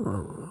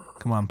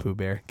 Come on, Pooh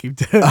Bear. Keep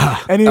doing.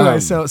 Anyway,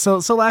 so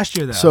last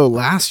year though. So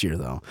last year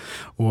though,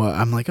 well,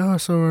 I'm like,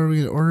 so are we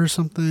gonna order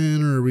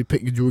something, or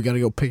do we gotta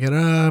go pick it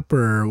up,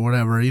 or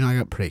whatever? I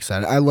got pretty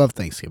excited. I love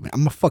Thanksgiving.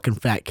 I'm a fucking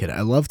fat kid. I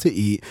love to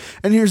eat.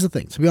 And here's the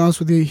thing. To be honest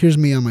with you, here's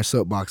me on my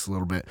soapbox a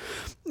little bit.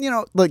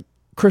 Like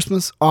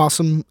Christmas,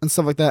 awesome and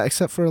stuff like that.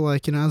 Except for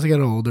like, as I get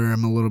older,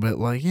 I'm a little bit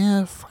like,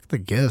 yeah, fuck the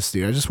gifts,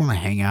 dude. I just want to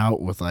hang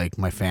out with like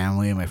my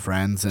family and my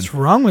friends. And what's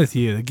wrong with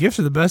you? The gifts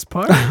are the best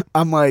part.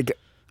 I'm like.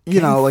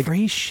 Like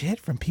free shit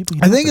from people.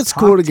 I think it's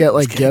cool to get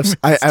like gifts.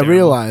 I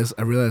realize,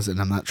 and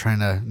I'm not trying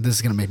to. This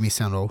is gonna make me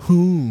sound all,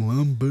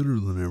 I'm better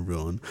than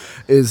everyone.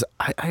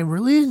 I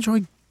really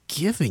enjoy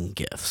giving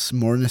gifts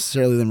more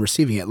necessarily than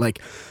receiving it.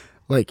 Like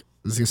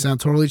this is gonna sound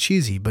totally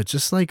cheesy, but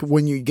just like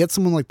when you get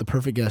someone like the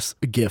perfect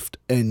gift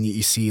and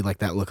you see like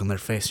that look on their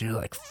face and you're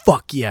like,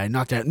 fuck yeah, I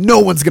knocked it out. No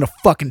one's gonna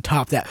fucking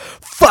top that.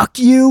 Fuck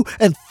you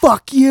and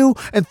fuck you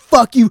and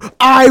fuck you.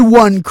 I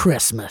won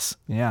Christmas.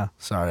 Yeah.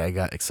 Sorry, I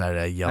got excited.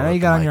 I yelled. I know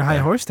you got on your high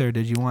horse there.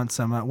 Did you want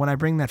some? When I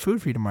bring that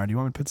food for you tomorrow, do you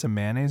want me to put some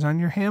mayonnaise on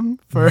your ham?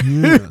 I'll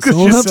have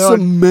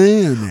some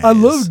mayonnaise. I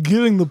love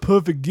giving the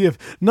perfect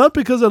gift, not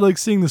because I like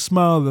seeing the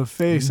smile on the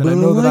face and I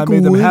know that I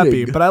made them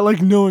happy, but I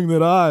like knowing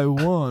that I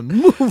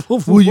won.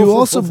 Will you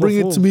also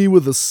bring it to me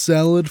with a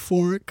salad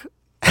fork?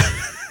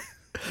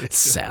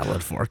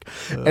 Salad fork.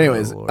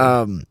 Anyways,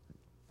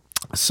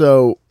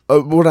 so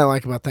what I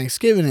like about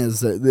Thanksgiving is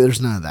that there's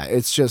none of that.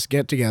 It's just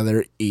get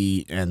together,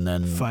 eat, and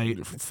then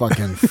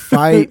fucking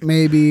fight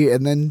maybe,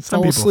 and then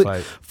fall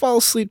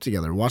asleep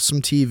together, watch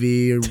some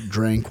TV or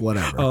drink,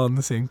 whatever. All on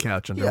the same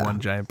couch under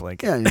one giant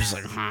blanket. Yeah, you're just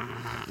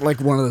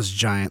like one of those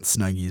giant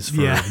snuggies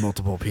for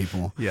multiple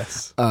people.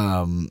 Yes.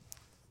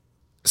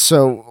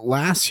 So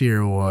last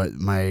year, what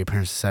my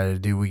parents decided to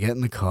do, we get in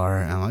the car,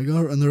 and I'm like,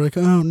 and they're like,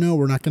 oh no,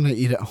 we're not gonna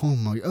eat at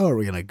home. I'm like, are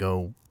we gonna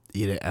go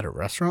eat it at a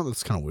restaurant?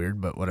 That's kind of weird,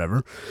 but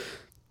whatever.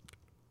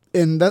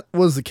 And that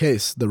was the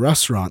case. The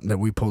restaurant that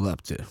we pulled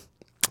up to,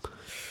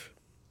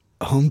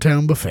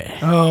 Hometown Buffet.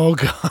 Oh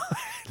God.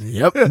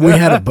 Yep, we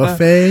had a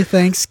buffet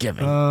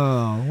Thanksgiving.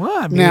 Oh,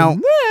 well,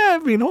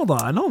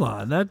 hold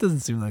on. That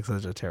doesn't seem like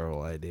such a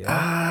terrible idea.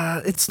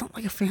 It's not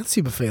like a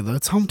fancy buffet though.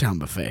 It's Hometown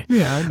Buffet.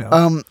 Yeah, I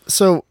know.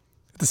 So.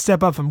 To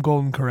step up from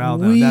Golden Corral,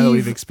 though, now that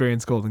we've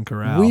experienced Golden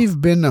Corral. We've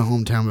been to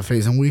Hometown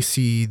Buffets, and we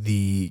see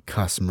the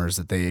customers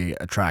that they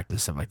attract and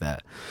stuff like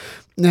that.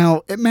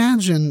 Now,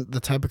 imagine the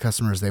type of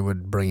customers they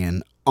would bring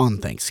in on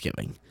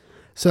Thanksgiving.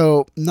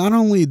 So, not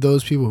only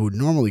those people who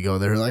normally go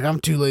there, like, I'm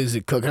too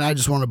lazy to cook, and I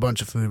just want a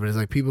bunch of food, but it's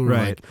like people who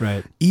are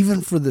like, even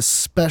for this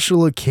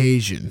special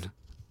occasion,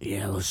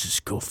 yeah, let's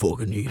just go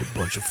fucking eat a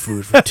bunch of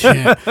food for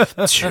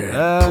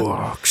 $10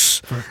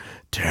 bucks. For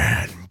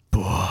 $10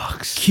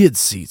 bucks. Kids'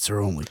 seats are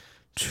only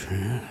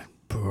 $10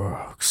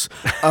 bucks.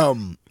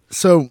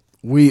 So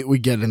we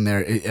get in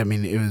there. It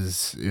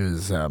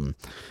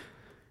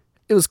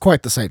was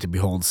quite the sight to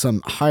behold.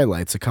 Some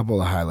highlights, a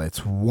couple of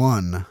highlights.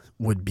 One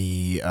would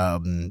be,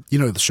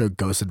 the show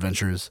Ghost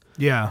Adventures.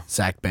 Yeah,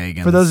 Zach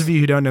Bagans. For those of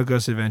you who don't know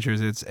Ghost Adventures,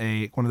 it's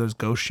one of those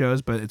ghost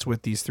shows, but it's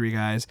with these three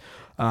guys,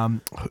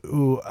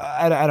 who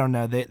I don't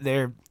know.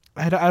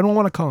 I don't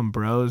want to call them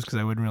bros because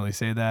I wouldn't really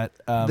say that.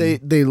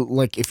 They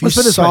like if you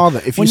saw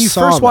them. When you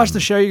first watch the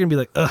show, you're gonna be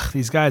like, ugh,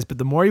 these guys. But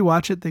the more you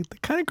watch it, they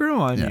kind of grow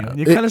on you.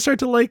 You kind of start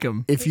to like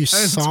them. If you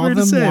saw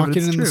them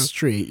walking in the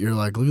street, you're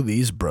like, look at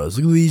these bros.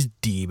 Look at these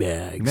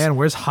D-bags. Man,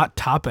 where's Hot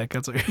Topic?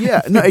 That's what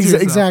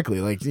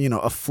exactly. Like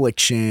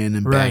Affliction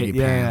and Baggy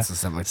Pants and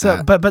stuff like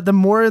that. But the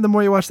more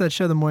you watch that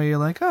show, the more you're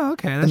like, oh,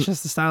 okay, that's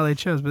just the style they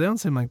chose. But they don't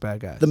seem like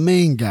bad guys. The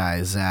main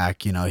guy,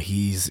 Zach,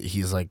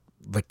 he's like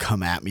the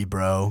come at me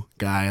bro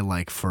guy,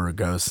 like for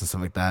ghosts and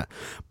stuff like that.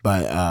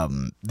 But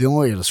the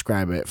only way to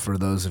describe it for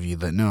those of you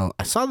that know,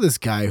 I saw this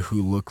guy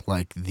who looked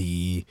like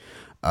the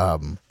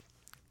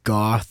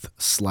goth /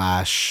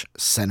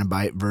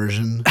 Cenobite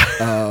version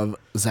of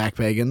Zach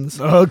Bagans.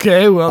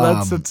 Okay,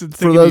 well that's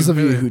for those of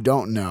you who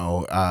don't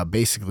know,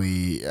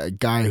 basically a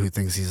guy who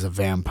thinks he's a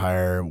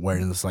vampire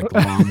wearing this like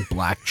long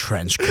black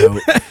trench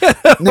coat.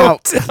 Now,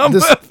 I'm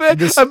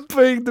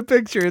putting the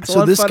picture. It's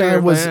so this guy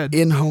was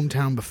in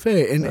Hometown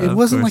Buffet, and it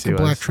wasn't like a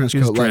black trench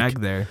coat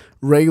like there.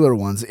 regular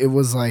ones. It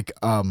was like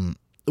one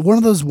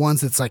of those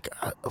ones that's like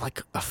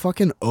a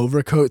fucking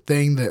overcoat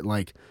thing that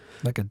like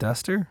a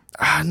duster.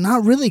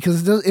 Not really,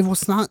 because it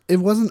wasn't.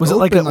 Was it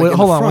like open, a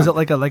hold on? front. Was it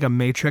like a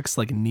Matrix,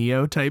 like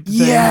Neo type thing?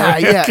 Yeah,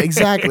 yeah,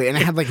 exactly. And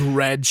it had like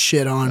red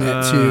shit on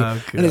it too,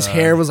 and his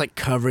hair was like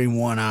covering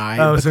one eye.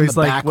 Oh, so he's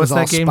like, what's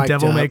that game?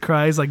 Devil May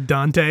Cry. He's like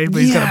Dante,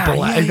 but he's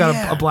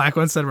got a black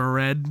one instead of a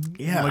red,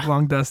 like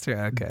long duster.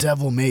 Okay.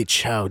 Devil May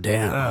Chow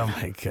down. Oh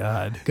my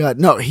god. God,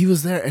 no, he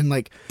was there and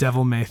like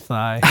Devil May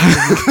Thigh.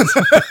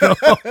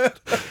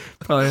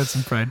 Probably had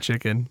some fried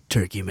chicken.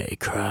 Turkey May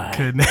Cry.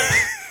 Couldn't.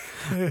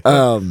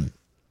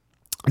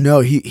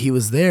 No, he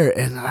was there,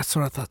 and that's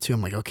what I thought too.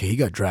 I'm like, okay, he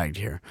got dragged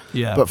here.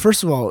 Yeah. But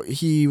first of all,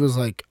 he was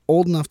like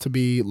old enough to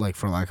be like,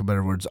 for lack of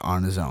better words,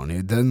 on his own.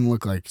 It doesn't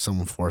look like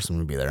someone forced him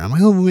to be there. I'm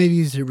like, oh, well, maybe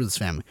he's here with his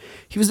family.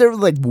 He was there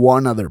with like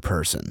one other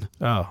person.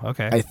 Oh,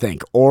 okay. I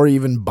think, or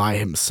even by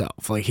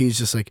himself. Like he's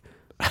just like,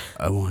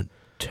 I want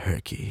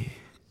turkey.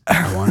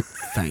 I want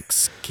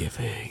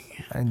Thanksgiving.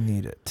 I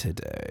need it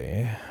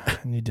today. I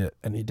need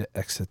to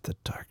exit the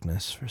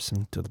darkness for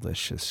some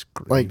delicious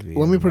gravy. Like,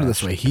 let me put it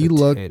this way: he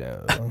looked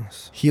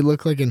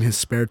like in his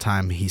spare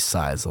time he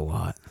sighs a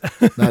lot.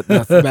 That's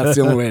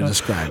the only way to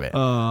describe it.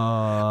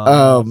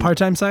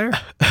 Part-time sire,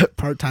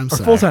 part-time or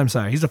sire, full-time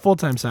sire. He's a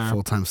full-time sire.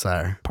 Full-time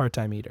sire,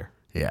 part-time eater.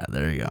 Yeah,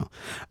 there you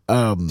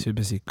go. Too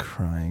busy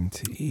crying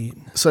to eat.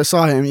 So I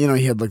saw him,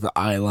 he had like the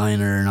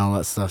eyeliner and all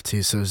that stuff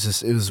too. So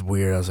it was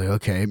weird. I was like,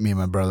 okay. Me and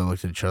my brother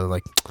looked at each other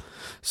like,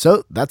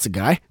 so that's a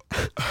guy.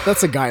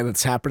 That's a guy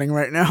that's happening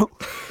right now.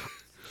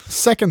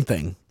 Second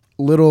thing,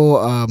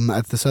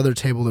 at this other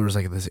table, there was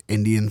like this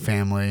Indian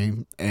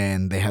family,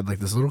 and they had like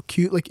this little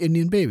cute like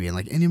Indian baby, and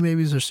like Indian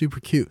babies are super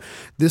cute.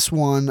 This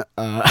one,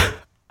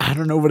 I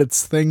don't know what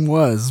its thing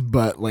was,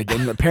 but like,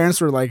 and the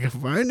parents were like,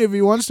 fine, if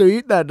he wants to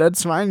eat that,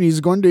 that's fine.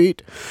 He's going to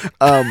eat.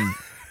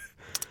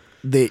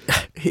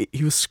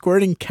 He was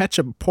squirting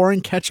ketchup,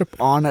 pouring ketchup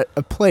on a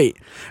plate.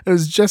 It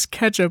was just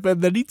ketchup,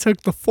 and then he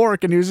took the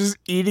fork and he was just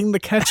eating the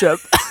ketchup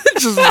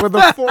just with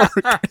a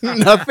fork,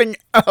 nothing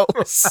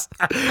else.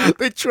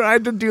 They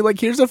tried to do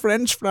like, here's a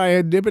French fry,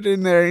 and dip it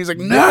in there. And he's like,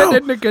 no, dip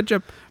it in the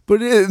ketchup. But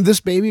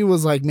this baby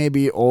was like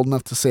maybe old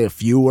enough to say a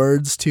few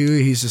words too.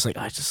 He's just like,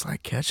 I just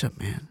like ketchup,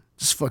 man.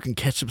 Just fucking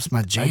ketchup's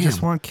my jam. I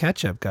just want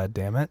ketchup,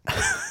 goddammit.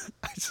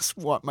 I just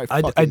want my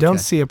fucking I don't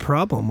ketchup. see a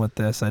problem with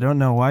this. I don't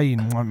know why you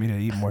want me to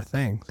eat more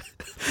things.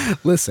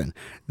 Listen,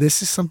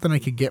 this is something I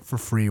could get for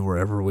free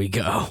wherever we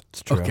go.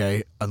 It's true.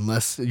 Okay?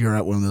 Unless you're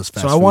at one of those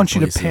fast So I food want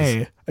you places. to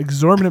pay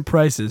exorbitant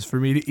prices for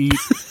me to eat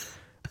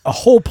a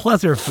whole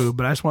plethora of food,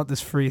 but I just want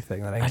this free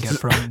thing that I can get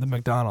from the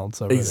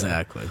McDonald's over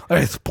Exactly. there.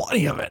 There's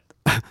plenty of it.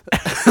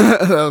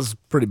 That was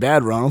pretty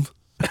bad, Ronald.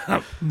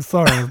 I'm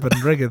sorry, I've been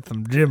drinking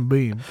some Jim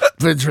Beam.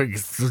 Been drinking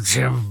some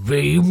Jim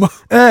Beam.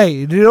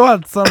 Hey, do you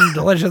want some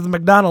delicious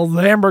McDonald's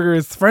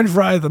hamburgers, French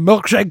fries, and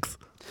milkshakes?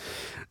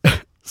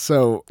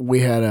 So we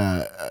had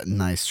a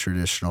nice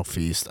traditional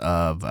feast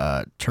of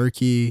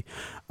turkey,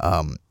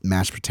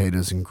 mashed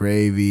potatoes and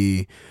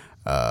gravy,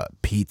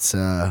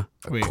 pizza,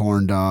 Wait.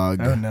 corn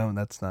dog, Oh, no,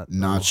 that's not.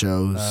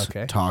 nachos,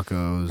 Okay.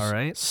 tacos, All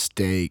right.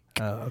 steak.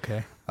 Oh,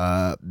 okay.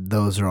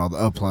 Those are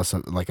all plus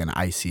like an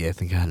icy. I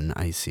think I had an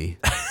icy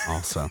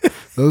also.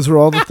 Those were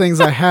all the things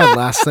I had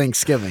last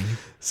Thanksgiving.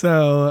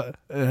 So,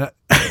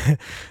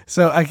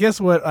 so I guess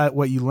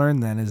what you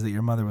learned then is that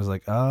your mother was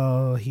like,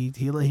 oh, he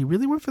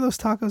really went for those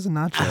tacos and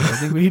nachos. I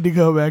think we need to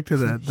go back to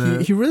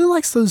that. He really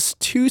likes those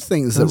two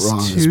things that Those were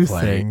on two his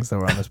plate. things that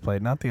were on his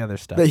plate, not the other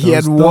stuff. That he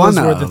had one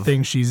Those were the of.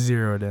 things she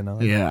zeroed in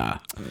on. Yeah.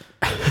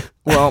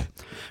 Well,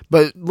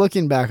 but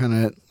looking back on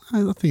it, I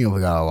think we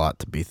got a lot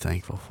to be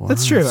thankful for.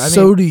 That's true. I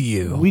So mean, do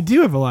you. We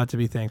do have a lot to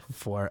be thankful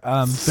for.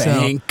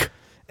 Thank.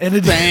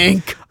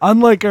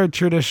 Unlike our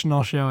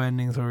traditional show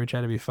endings where we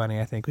try to be funny,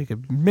 I think we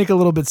could make it a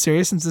little bit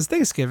serious since it's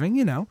Thanksgiving,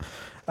 So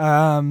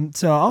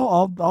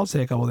I'll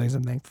say a couple of things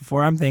I'm thankful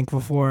for. I'm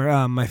thankful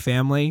for my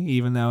family,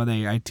 even though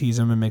I tease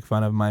them and make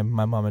fun of my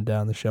mom and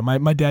dad on the show.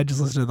 My dad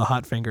just listened to the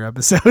Hot Finger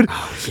episode.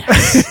 Oh,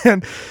 yes.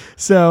 And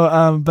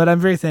so, but I'm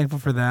very thankful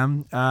for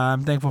them.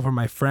 I'm thankful for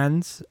my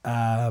friends.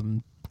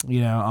 All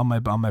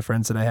my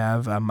friends that I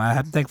have. I'm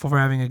thankful for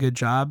having a good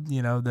job.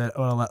 That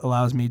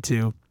allows me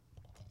to,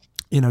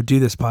 do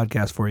this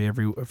podcast for you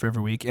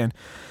every week. And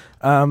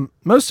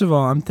most of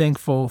all, I'm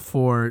thankful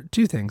for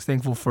two things.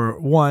 Thankful for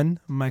one,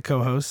 my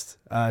co-host,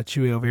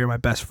 Chewy over here, my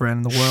best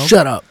friend in the world.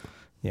 Shut up.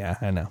 Yeah,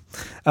 I know.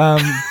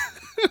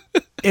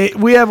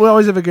 We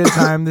always have a good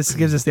time. This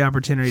gives us the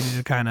opportunity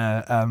to kind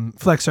of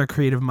flex our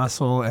creative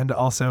muscle and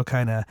also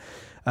kind of.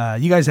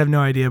 You guys have no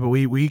idea, but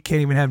we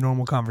can't even have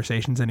normal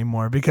conversations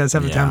anymore because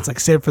half the time it's like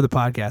save for the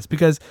podcast.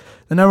 Because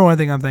the number one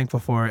thing I'm thankful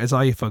for is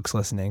all you folks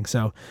listening.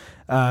 So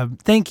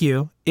thank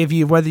you. I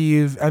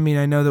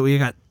know that we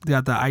got the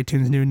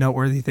iTunes new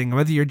noteworthy thing.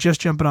 Whether you're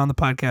just jumping on the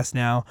podcast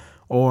now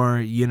or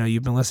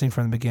you've been listening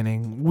from the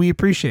beginning, we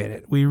appreciate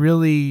it. We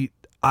really.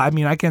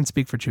 I can't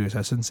speak for Chewy, so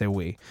I shouldn't say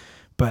we,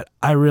 but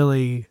I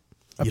really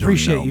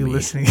appreciate you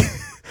listening.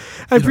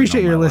 I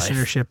appreciate your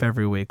listenership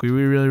every week. We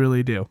really,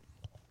 really do.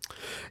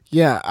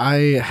 Yeah,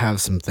 I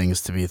have some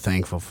things to be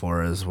thankful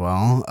for as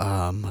well.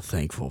 I'm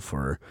thankful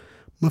for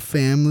my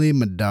family,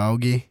 my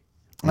doggy.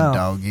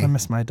 I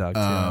miss my dog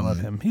too. I love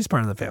him. He's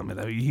part of the family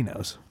though. He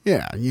knows.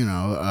 Yeah,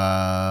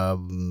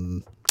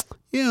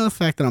 the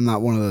fact that I'm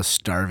not one of those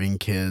starving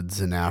kids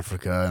in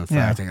Africa. In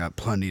fact, I got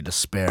plenty to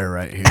spare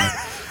right here.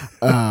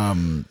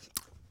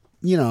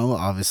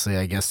 Obviously,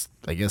 I guess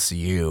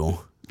you.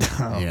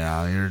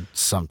 You're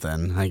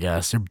something. I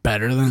guess you're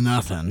better than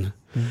nothing.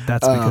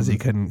 That's because he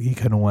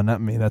couldn't one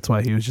up me. That's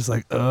why he was just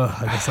like, ugh,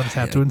 I guess I'll just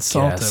have to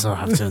insult him. I'll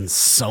have to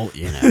insult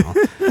you now.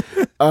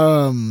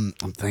 I'm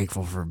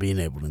thankful for being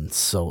able to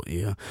insult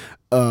you.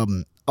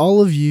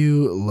 All of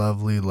you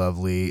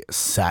lovely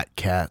sat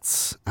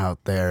cats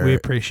out there. We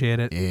appreciate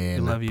it.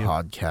 In we love you.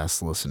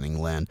 Podcast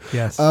listening land.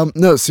 Yes.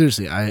 No,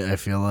 seriously, I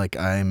feel like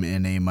I'm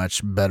in a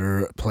much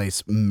better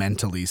place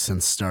mentally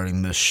since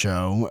starting this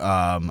show.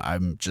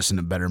 I'm just in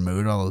a better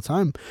mood all the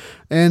time.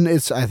 And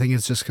I think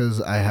it's just because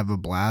I have a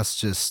blast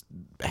just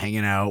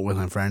hanging out with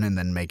my friend and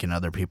then making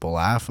other people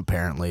laugh,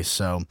 apparently.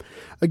 So,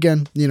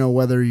 again,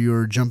 whether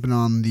you're jumping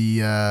on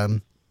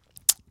the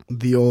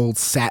old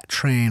SAT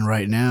train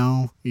right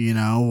now,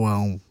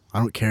 well, I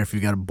don't care if you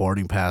got a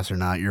boarding pass or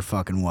not. You're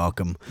fucking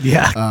welcome.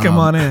 Yeah, come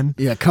on in.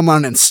 Yeah, come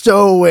on in.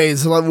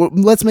 Stowaways.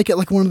 Let's make it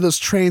like one of those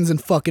trains in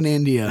fucking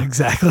India.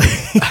 Exactly.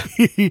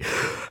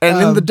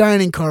 And in the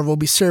dining car, we'll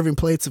be serving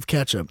plates of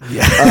ketchup.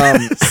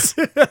 Yes.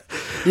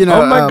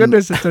 Oh my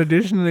goodness, it's an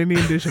traditional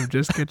Indian dish of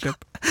just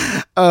ketchup.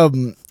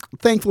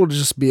 Thankful to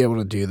just be able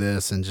to do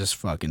this and just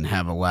fucking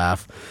have a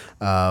laugh.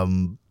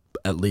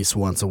 At least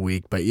once a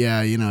week, but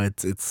yeah,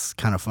 it's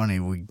kind of funny.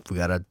 We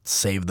gotta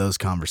save those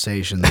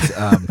conversations.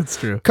 That's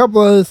true. A couple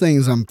other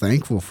things I'm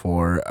thankful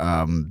for.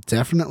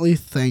 Definitely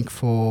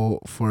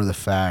thankful for the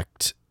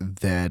fact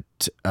that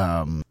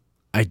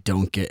I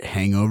don't get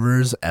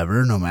hangovers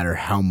ever, no matter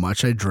how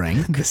much I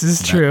drink. This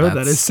is true.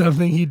 That is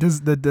something he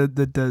does that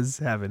does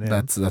have in him.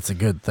 That's a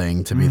good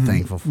thing to be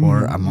thankful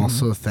for. I'm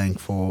also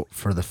thankful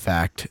for the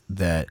fact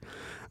that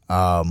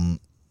I'm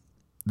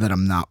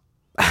not.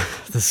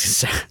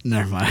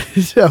 Never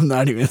mind. I'm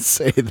not even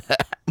say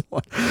that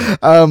one.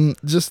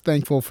 Just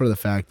thankful for the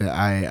fact that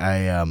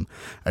I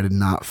did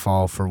not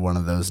fall for one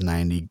of those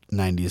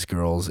 90s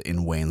girls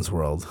in Wayne's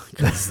World,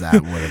 because that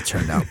would have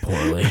turned out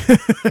poorly.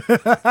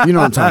 You know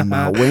what I'm talking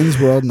about? Wayne's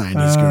World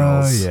 90s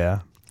girls. Oh yeah.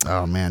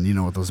 Oh man,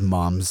 with those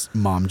mom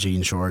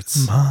jean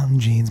shorts. Mom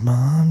jeans.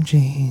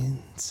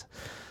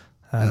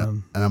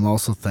 And I'm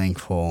also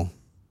thankful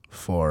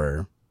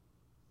for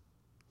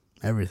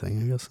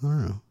everything. I guess I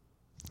don't know.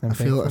 I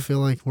feel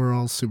like we're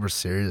all super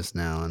serious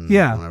now and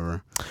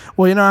whatever.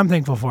 Well, I'm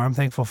thankful for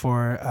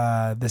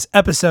this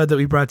episode that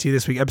we brought to you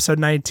this week, episode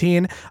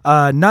 19.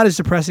 Not as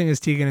depressing as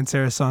Tegan and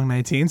Sarah's song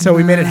 19. So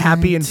we made it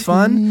happy and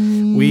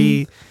fun.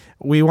 We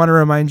want to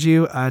remind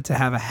you to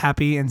have a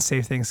happy and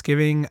safe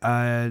Thanksgiving.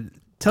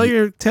 Tell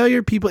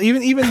your people,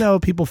 even though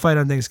people fight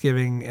on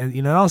Thanksgiving, and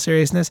in all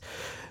seriousness,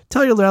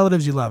 tell your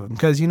relatives you love them,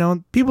 because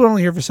people are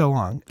only here for so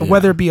long. Yeah.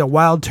 Whether it be a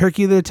wild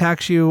turkey that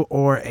attacks you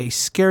or a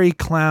scary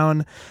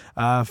clown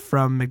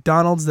from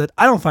McDonald's that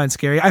I don't find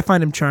scary. I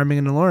find him charming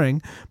and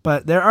alluring,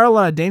 but there are a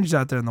lot of dangers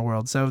out there in the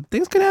world, so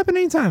things can happen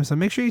anytime. So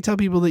make sure you tell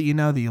people that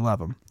that you love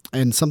them.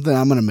 And something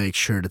I'm going to make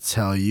sure to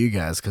tell you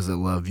guys, because I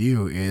love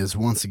you, is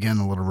once again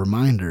a little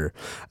reminder.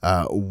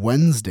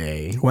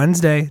 Wednesday,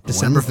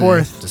 December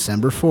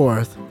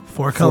 4th.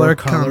 Four color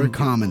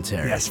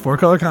commentary. Yes,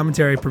 4-color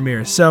commentary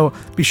premieres. So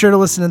be sure to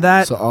listen to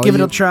that. So give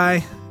it a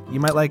try. You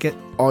might like it.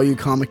 All you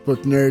comic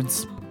book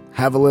nerds,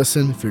 have a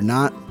listen. If you're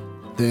not,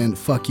 then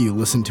fuck you.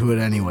 Listen to it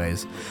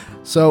anyways.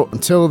 So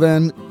until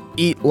then,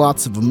 eat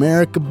lots of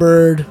America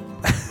Bird.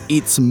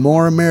 Eat some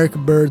more America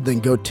Bird, then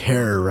go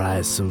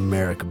terrorize some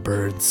America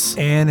Birds.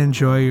 And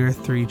enjoy your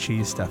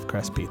 3-cheese stuffed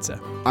crust pizza.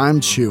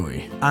 I'm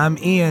Chewy. I'm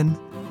Ian.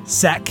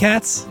 Sat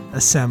Cats,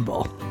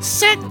 assemble.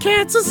 Sat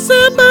Cats,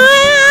 assemble!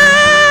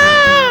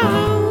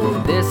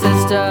 This is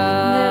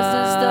stuff. This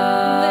is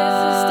stuff.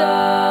 This is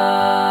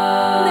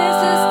stuff. This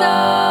is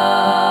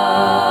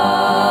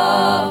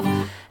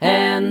stuff.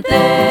 And things.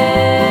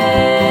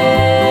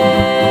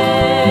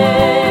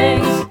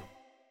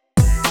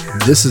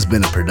 This has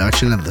been a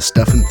production of the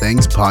Stuff and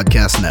Things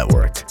Podcast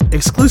Network.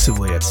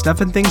 Exclusively at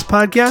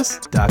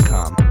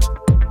stuffandthingspodcast.com.